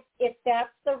 If that's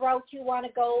the route you want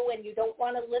to go and you don't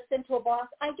want to listen to a boss,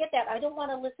 I get that. I don't want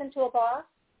to listen to a boss.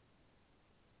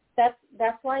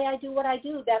 That's why I do what I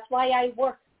do. That's why I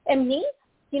work. And me,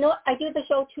 I do the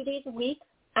show 2 days a week.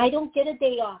 I don't get a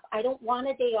day off. I don't want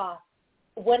a day off.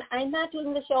 When I'm not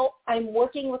doing the show, I'm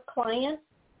working with clients.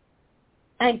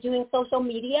 I'm doing social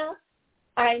media.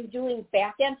 I'm doing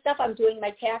back-end stuff. I'm doing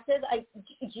my taxes.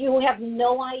 You have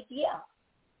no idea.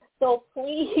 So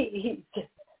please,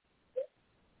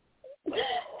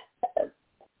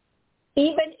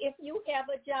 even if you have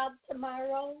a job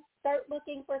tomorrow, start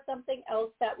looking for something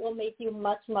else that will make you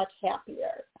much, much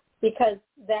happier. Because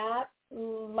that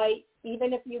might,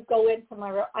 even if you go in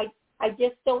tomorrow, I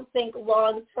just don't think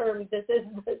long-term this is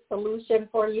the solution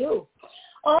for you.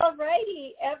 All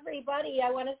righty, everybody.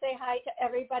 I want to say hi to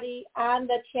everybody on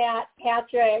the chat.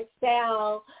 Patrick,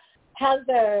 Sal,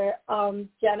 Heather,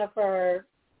 Jennifer.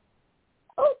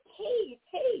 Oh, Kate,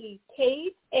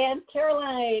 and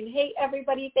Caroline. Hey,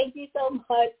 everybody. Thank you so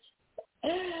much.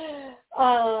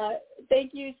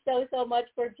 Thank you so much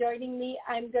for joining me.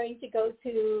 I'm going to go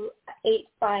to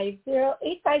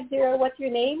 850. What's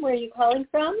your name? Where are you calling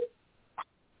from?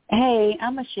 Hey,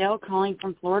 I'm Michelle calling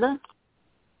from Florida.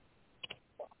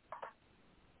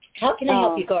 How can I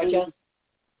help you, gorgeous?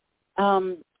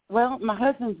 Well, my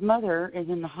husband's mother is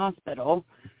in the hospital,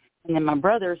 and then my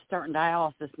brother's starting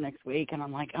dialysis next week, and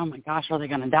I'm like, oh, my gosh, are they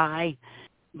going to die?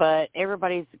 But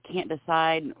everybody can't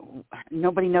decide.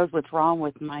 Nobody knows what's wrong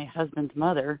with my husband's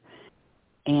mother.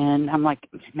 And I'm like,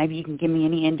 maybe you can give me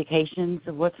any indications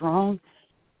of what's wrong.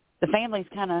 The family's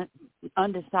kind of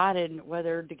undecided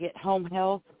whether to get home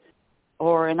health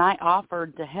and I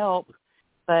offered to help,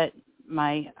 but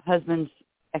my husband's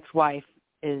ex-wife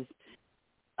is,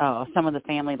 some of the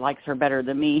family likes her better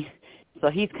than me.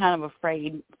 So he's kind of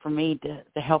afraid for me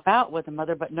to help out with the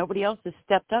mother, but nobody else has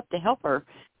stepped up to help her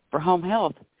for home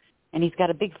health. And he's got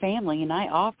a big family, and I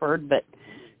offered, but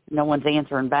no one's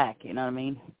answering back, you know what I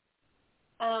mean?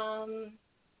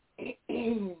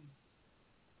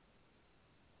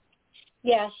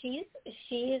 Yeah,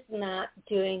 she's not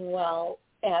doing well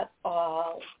at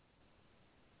all.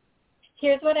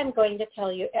 Here's what I'm going to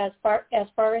tell you. As far as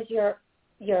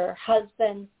your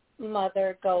husband's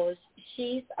mother goes,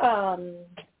 she's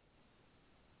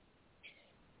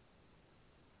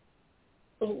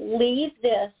leave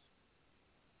this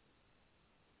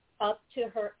up to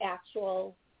her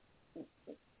actual,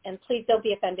 and please don't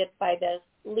be offended by this,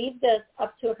 leave this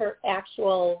up to her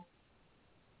actual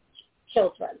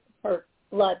children, her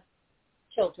blood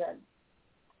children.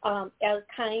 As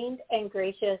kind and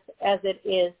gracious as it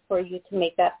is for you to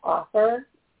make that offer,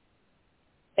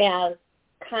 as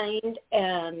kind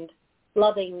and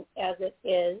loving as it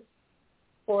is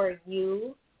for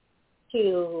you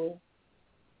to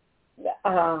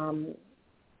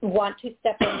want to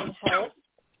step in and help,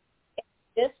 at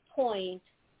this point,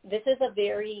 this is a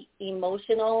very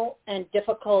emotional and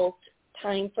difficult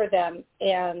time for them.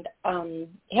 And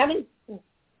having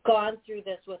gone through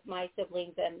this with my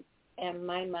siblings and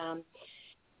my mom,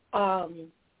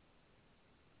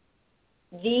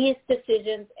 these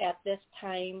decisions at this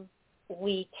time,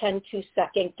 we tend to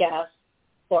second guess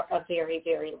for a very,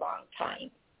 very long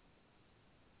time.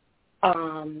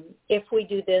 If we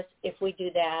do this, if we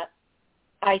do that,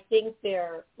 I think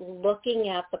they're looking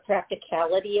at the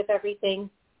practicality of everything,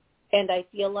 and I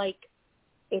feel like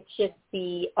it should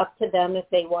be up to them if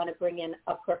they want to bring in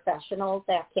a professional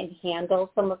that can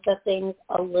handle some of the things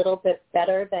a little bit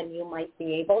better than you might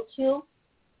be able to.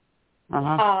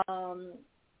 Uh-huh.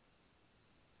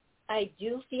 I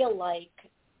do feel like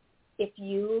if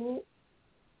you've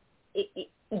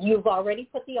already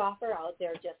put the offer out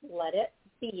there, just let it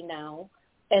be now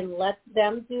and let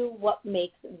them do what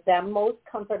makes them most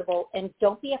comfortable, and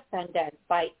don't be offended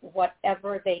by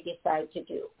whatever they decide to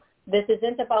do. This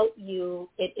isn't about you.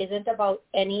 It isn't about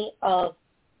any of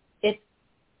it.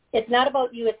 It's not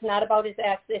about you. It's not about his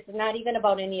ex. It's not even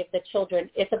about any of the children.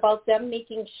 It's about them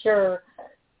making sure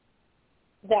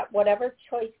that whatever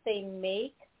choice they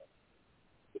make,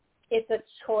 it's a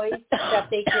choice that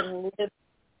they can live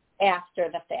after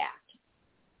the fact.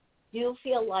 Do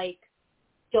feel like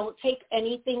don't take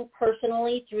anything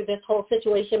personally through this whole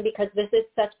situation, because this is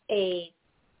such a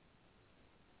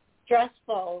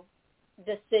stressful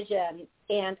decision.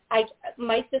 And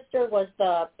my sister was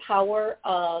the power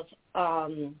of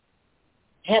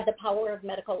had the power of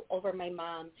medical over my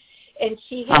mom, and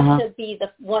she had to be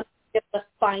the one of the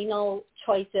final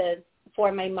choices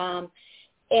for my mom,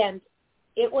 and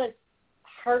it was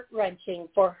heart-wrenching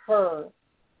for her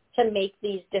to make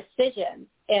these decisions.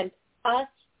 And us,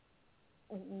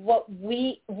 what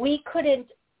we couldn't,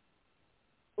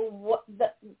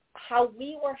 how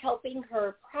we were helping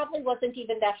her probably wasn't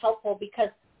even that helpful, because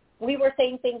we were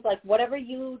saying things like, whatever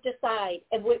you decide,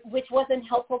 which wasn't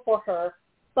helpful for her.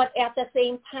 But at the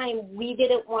same time, we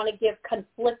didn't want to give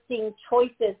conflicting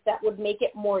choices that would make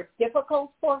it more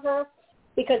difficult for her,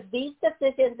 because these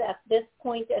decisions at this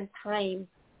point in time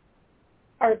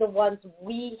are the ones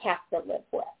we have to live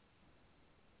with.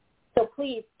 So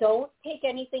please don't take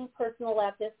anything personal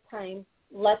at this time.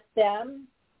 Let them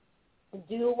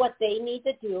do what they need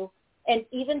to do. And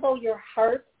even though your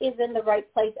heart is in the right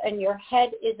place and your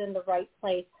head is in the right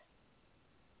place,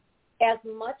 as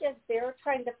much as they're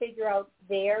trying to figure out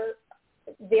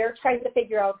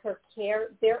her care,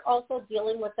 they're also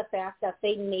dealing with the fact that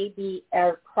they maybe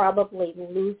are probably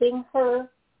losing her,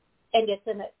 and it's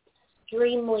an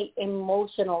extremely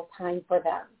emotional time for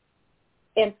them.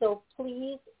 And so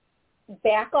please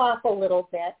back off a little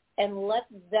bit and let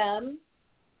them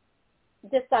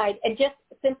decide, and just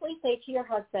simply say to your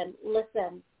husband,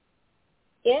 listen,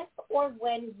 if or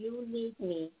when you need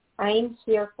me, I'm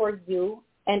here for you,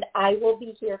 and I will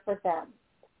be here for them.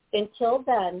 Until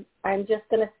then, I'm just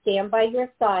going to stand by your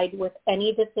side with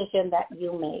any decision that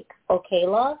you make. Okay,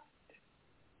 love?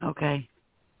 Okay.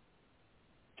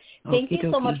 Thank you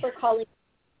so much for calling.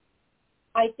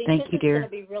 I think this is going to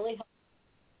be really helpful.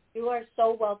 You are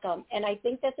so welcome. And I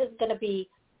think this is going to be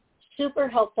super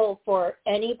helpful for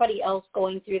anybody else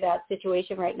going through that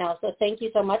situation right now. So thank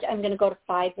you so much. I'm going to go to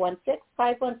 516.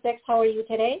 516, how are you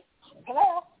today?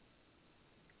 Hello.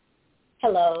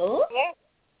 Hello.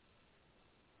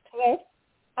 Hello.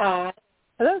 Hello.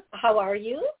 Hello. How are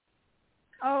you?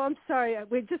 Oh, I'm sorry.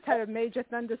 We just had a major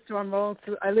thunderstorm rolling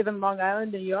through. I live in Long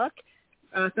Island, New York.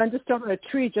 Thunderstorm, and a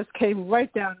tree just came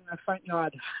right down in my front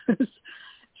yard. It's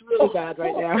really bad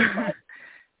right now.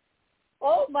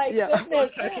 Oh, my goodness. I'm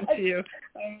talking to you.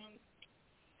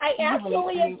 I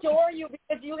absolutely adore you,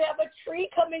 because you have a tree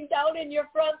coming down in your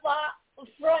front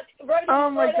right in front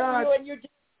of you, and you're just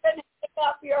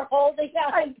up, you're holding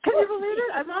on. Can you believe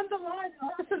it? I'm on the line.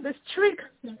 All of a sudden, this tree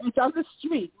comes down. It's on the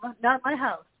street, not my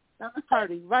house, not my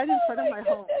party, right in front of my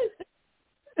home.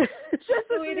 It's just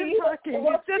Sweetie, talking.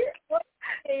 what's your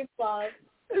name, love?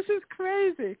 This is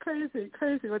crazy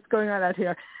what's going on out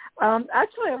here.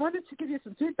 Actually, I wanted to give you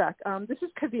some feedback. This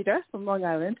is Kavita from Long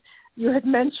Island. You had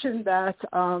mentioned that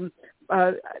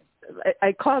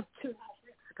I called 2.5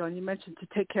 weeks ago, and you mentioned to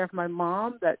take care of my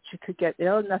mom, that she could get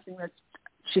ill, nothing that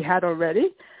she had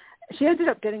already. She ended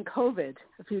up getting COVID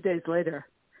a few days later.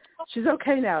 She's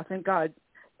okay now, thank God.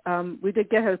 We did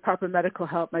get her proper medical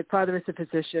help. My father is a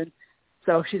physician,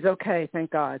 so she's okay,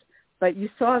 thank God. But you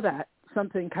saw that,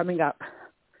 something coming up.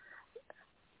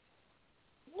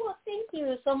 Well, thank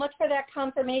you so much for that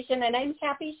confirmation, and I'm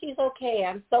happy she's okay.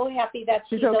 I'm so happy that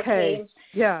she's okay.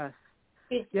 Yes.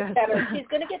 She's yes. better. She's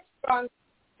going to get stronger.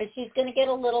 She's going to get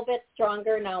a little bit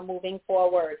stronger now moving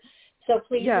forward. So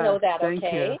please know that,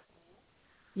 okay?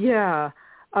 You. Yeah.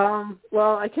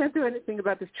 Well, I can't do anything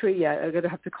about this tree yet. I'm going to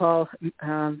have to call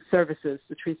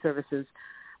the tree services.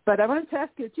 But I wanted to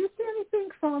ask you, do you see anything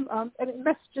from, any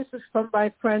messages from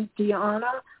my friend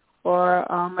Deanna or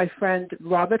my friend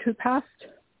Robert who passed?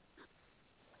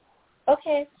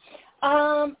 Okay.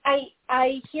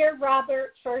 I hear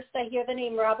Robert first. I hear the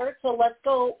name Robert. So let's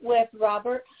go with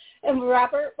Robert. And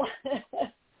Robert,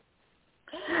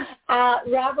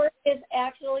 Robert is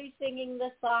actually singing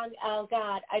the song, oh,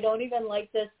 God, I don't even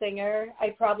like this singer. I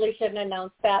probably shouldn't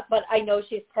announce that, but I know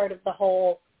she's part of the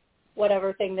whole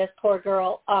whatever thing, this poor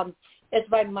girl. It's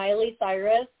by Miley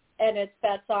Cyrus, and it's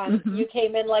that song, You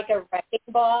Came In Like a Wrecking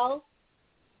Ball.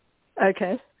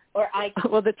 Okay.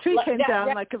 Well, the tree came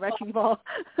down like a wrecking ball.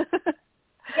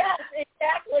 Yes,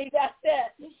 exactly. That's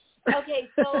it. Okay,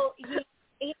 so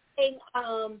he's saying,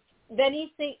 then he's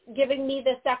giving me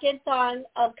the second song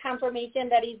of confirmation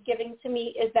that he's giving to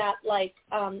me is that, like,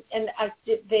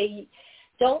 they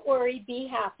don't worry, be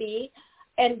happy.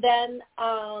 And then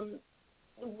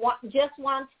just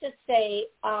wants to say,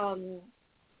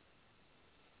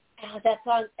 that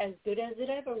song, as good as it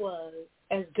ever was.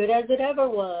 As good as it ever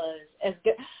was. As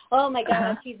good. Oh, my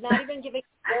God. She's not even giving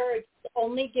words. She's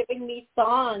only giving me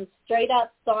songs, straight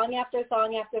up, song after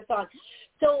song after song.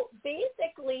 So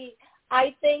basically,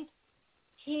 I think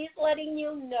he's letting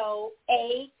you know,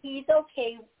 A, he's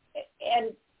okay,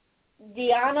 and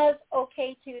Deanna's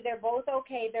okay, too. They're both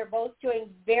okay. They're both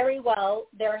doing very well.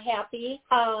 They're happy.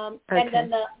 And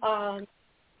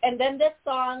then this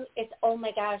song, it's, oh,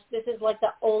 my gosh, this is like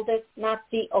the oldest, not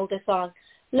the oldest song.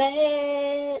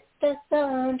 Let the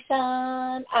sun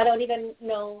shine. I don't even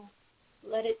know.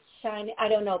 Let it shine. I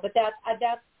don't know. But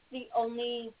that's the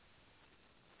only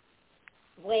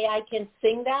way I can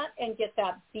sing that and get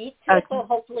that beat to it. So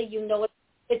hopefully you know it.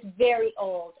 It's very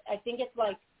old. I think it's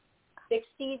like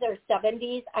 60s or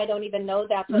 70s. I don't even know.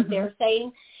 That's what they're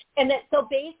saying. And so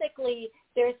basically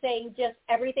they're saying just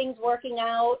everything's working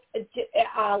out,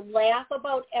 laugh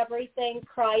about everything,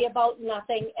 cry about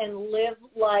nothing, and live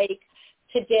like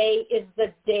today is the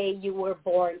day you were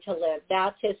born to live.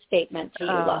 That's his statement to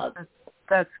you, love.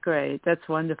 That's great. That's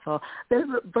wonderful. They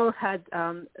both had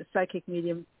psychic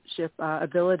mediumship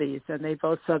abilities, and they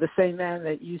both saw the same man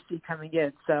that you see coming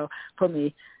in. So for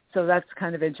me, so that's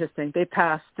kind of interesting. They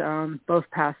passed, both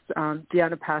passed.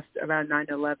 Deanna passed around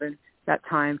 9/11 that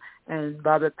time, and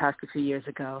Robert passed a few years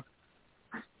ago.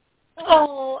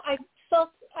 Oh,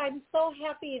 I'm so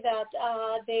happy that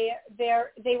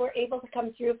they were able to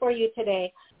come through for you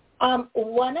today.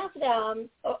 One of them,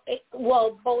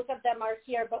 well, both of them are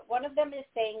here, but one of them is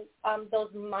saying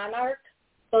those monarch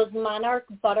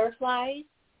butterflies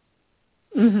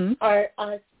are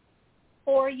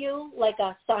for you, like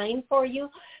a sign for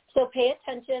you. So pay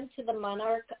attention to the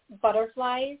monarch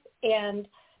butterflies and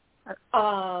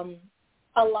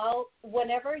allow,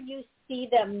 whenever you see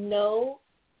them, know.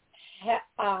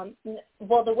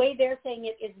 Well, the way they're saying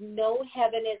it is no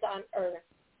heaven is on earth.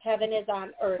 Heaven is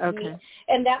on earth. Okay.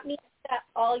 And that means that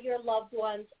all your loved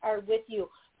ones are with you.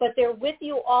 But they're with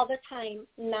you all the time,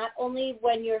 not only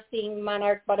when you're seeing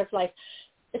monarch butterflies.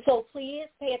 So please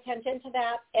pay attention to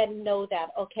that and know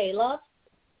that. Okay, love?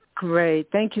 Great.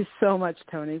 Thank you so much,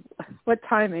 Toni. What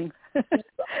timing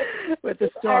with the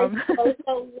storm. So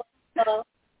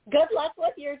good luck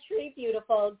with your tree,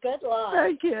 beautiful. Good luck.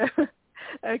 Thank you.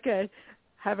 Okay.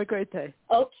 Have a great day.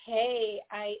 Okay.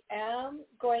 I am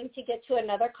going to get to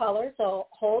another caller, so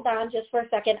hold on just for a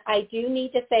second. I do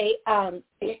need to say,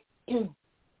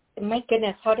 my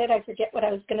goodness, how did I forget what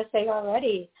I was going to say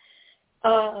already?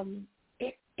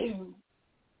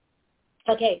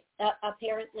 Okay.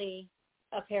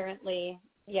 Apparently,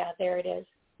 yeah, there it is.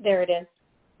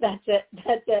 That's it.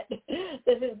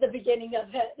 This is the beginning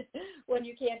of it, when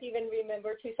you can't even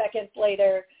remember 2 seconds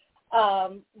later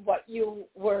what you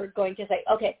were going to say.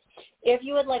 Okay. If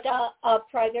you would like a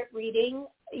private reading,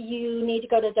 you need to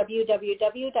go to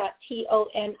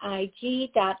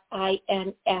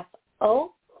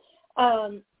www.tonig.info.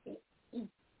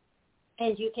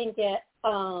 And you can get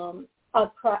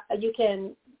you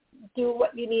can do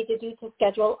what you need to do to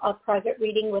schedule a private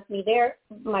reading with me there.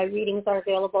 My readings are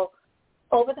available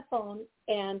over the phone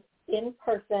and in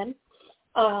person.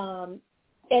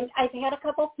 And I've had a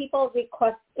couple people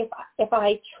request if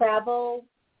I travel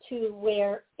to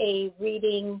where a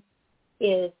reading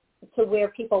is, to where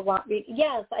people want reading.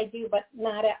 Yes, I do, but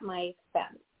not at my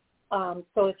expense.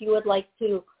 So if you would like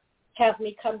to have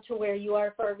me come to where you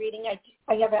are for a reading,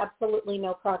 I have absolutely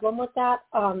no problem with that,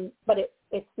 but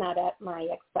it's not at my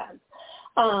expense.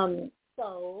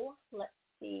 So let's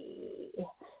see.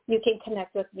 You can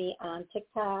connect with me on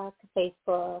TikTok,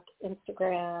 Facebook,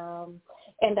 Instagram,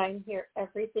 and I'm here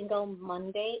every single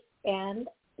Monday and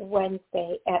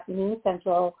Wednesday at noon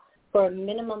Central for a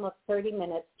minimum of 30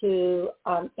 minutes to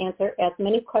answer as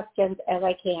many questions as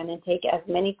I can and take as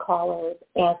many callers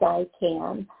as I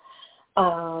can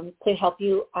to help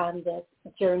you on this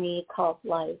journey called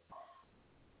life.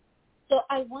 So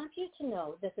I want you to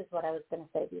know, this is what I was going to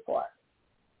say before,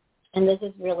 and this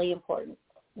is really important.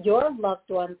 Your loved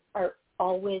ones are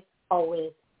always,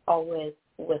 always, always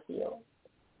with you,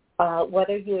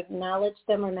 whether you acknowledge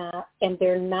them or not, and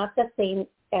they're not the same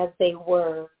as they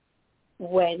were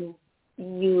when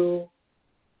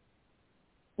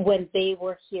they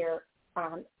were here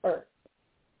on earth.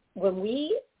 When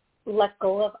we let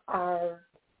go of our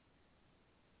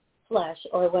flesh,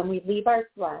 or when we leave our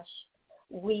flesh,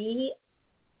 we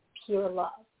pure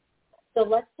love. So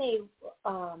let's say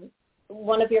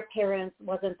one of your parents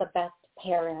wasn't the best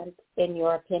parent in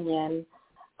your opinion,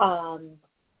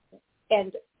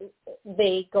 and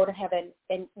they go to heaven,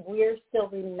 and we're still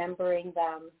remembering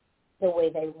them the way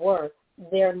they were.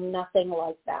 They're nothing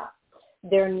like that.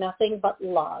 They're nothing but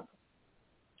love.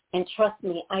 And trust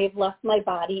me, I have left my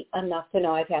body enough to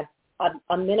know I've had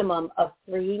a minimum of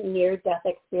 3 near-death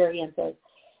experiences.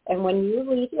 And when you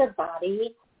leave your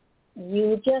body,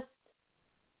 you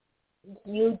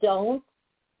don't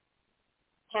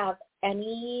have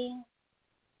any,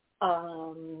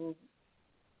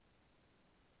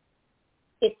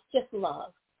 it's just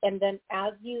love. And then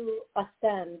as you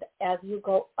ascend, as you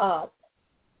go up,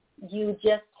 you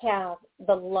just have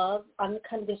the love,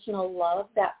 unconditional love.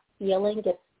 That feeling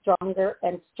gets stronger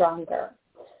and stronger.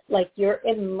 Like you're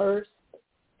immersed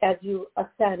as you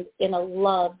ascend in a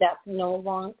love that's no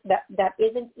longer, that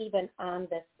isn't even on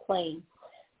this plane.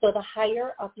 So the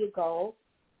higher up you go,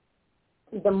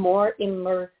 the more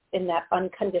immersed in that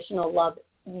unconditional love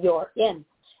you're in.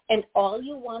 And all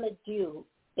you want to do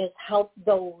is help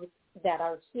those that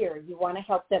are here. You want to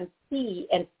help them see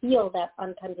and feel that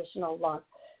unconditional love.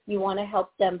 You want to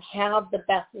help them have the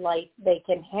best life they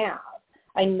can have.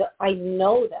 I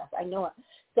know this. I know it.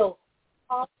 So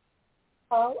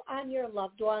call on your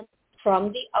loved ones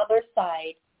from the other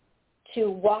side to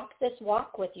walk this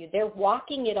walk with you. They're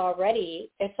walking it already.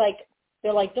 It's like,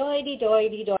 they're like, doity,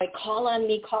 call on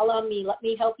me, let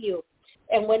me help you.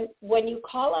 And when you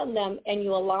call on them and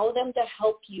you allow them to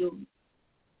help you,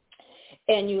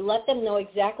 and you let them know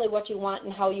exactly what you want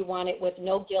and how you want it with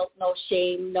no guilt, no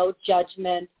shame, no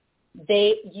judgment,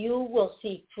 you will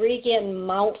see freaking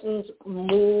mountains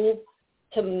move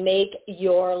to make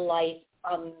your life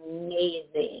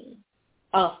amazing,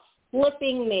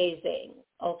 flipping amazing,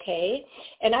 okay?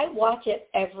 And I watch it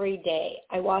every day.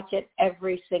 I watch it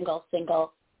every single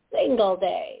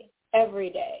day, every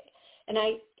day. And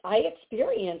I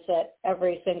experience it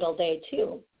every single day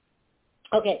too.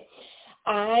 Okay.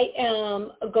 I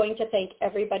am going to thank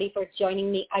everybody for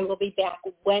joining me. I will be back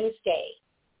Wednesday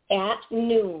at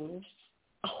noon.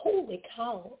 Holy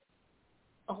cow.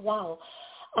 Oh, wow.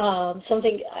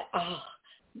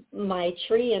 My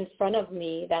tree in front of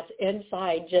me that's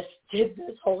inside just did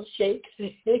this whole shake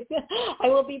thing. I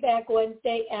will be back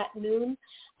Wednesday at noon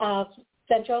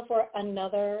Central for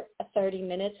another 30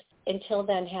 minutes. Until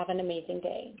then, have an amazing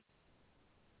day.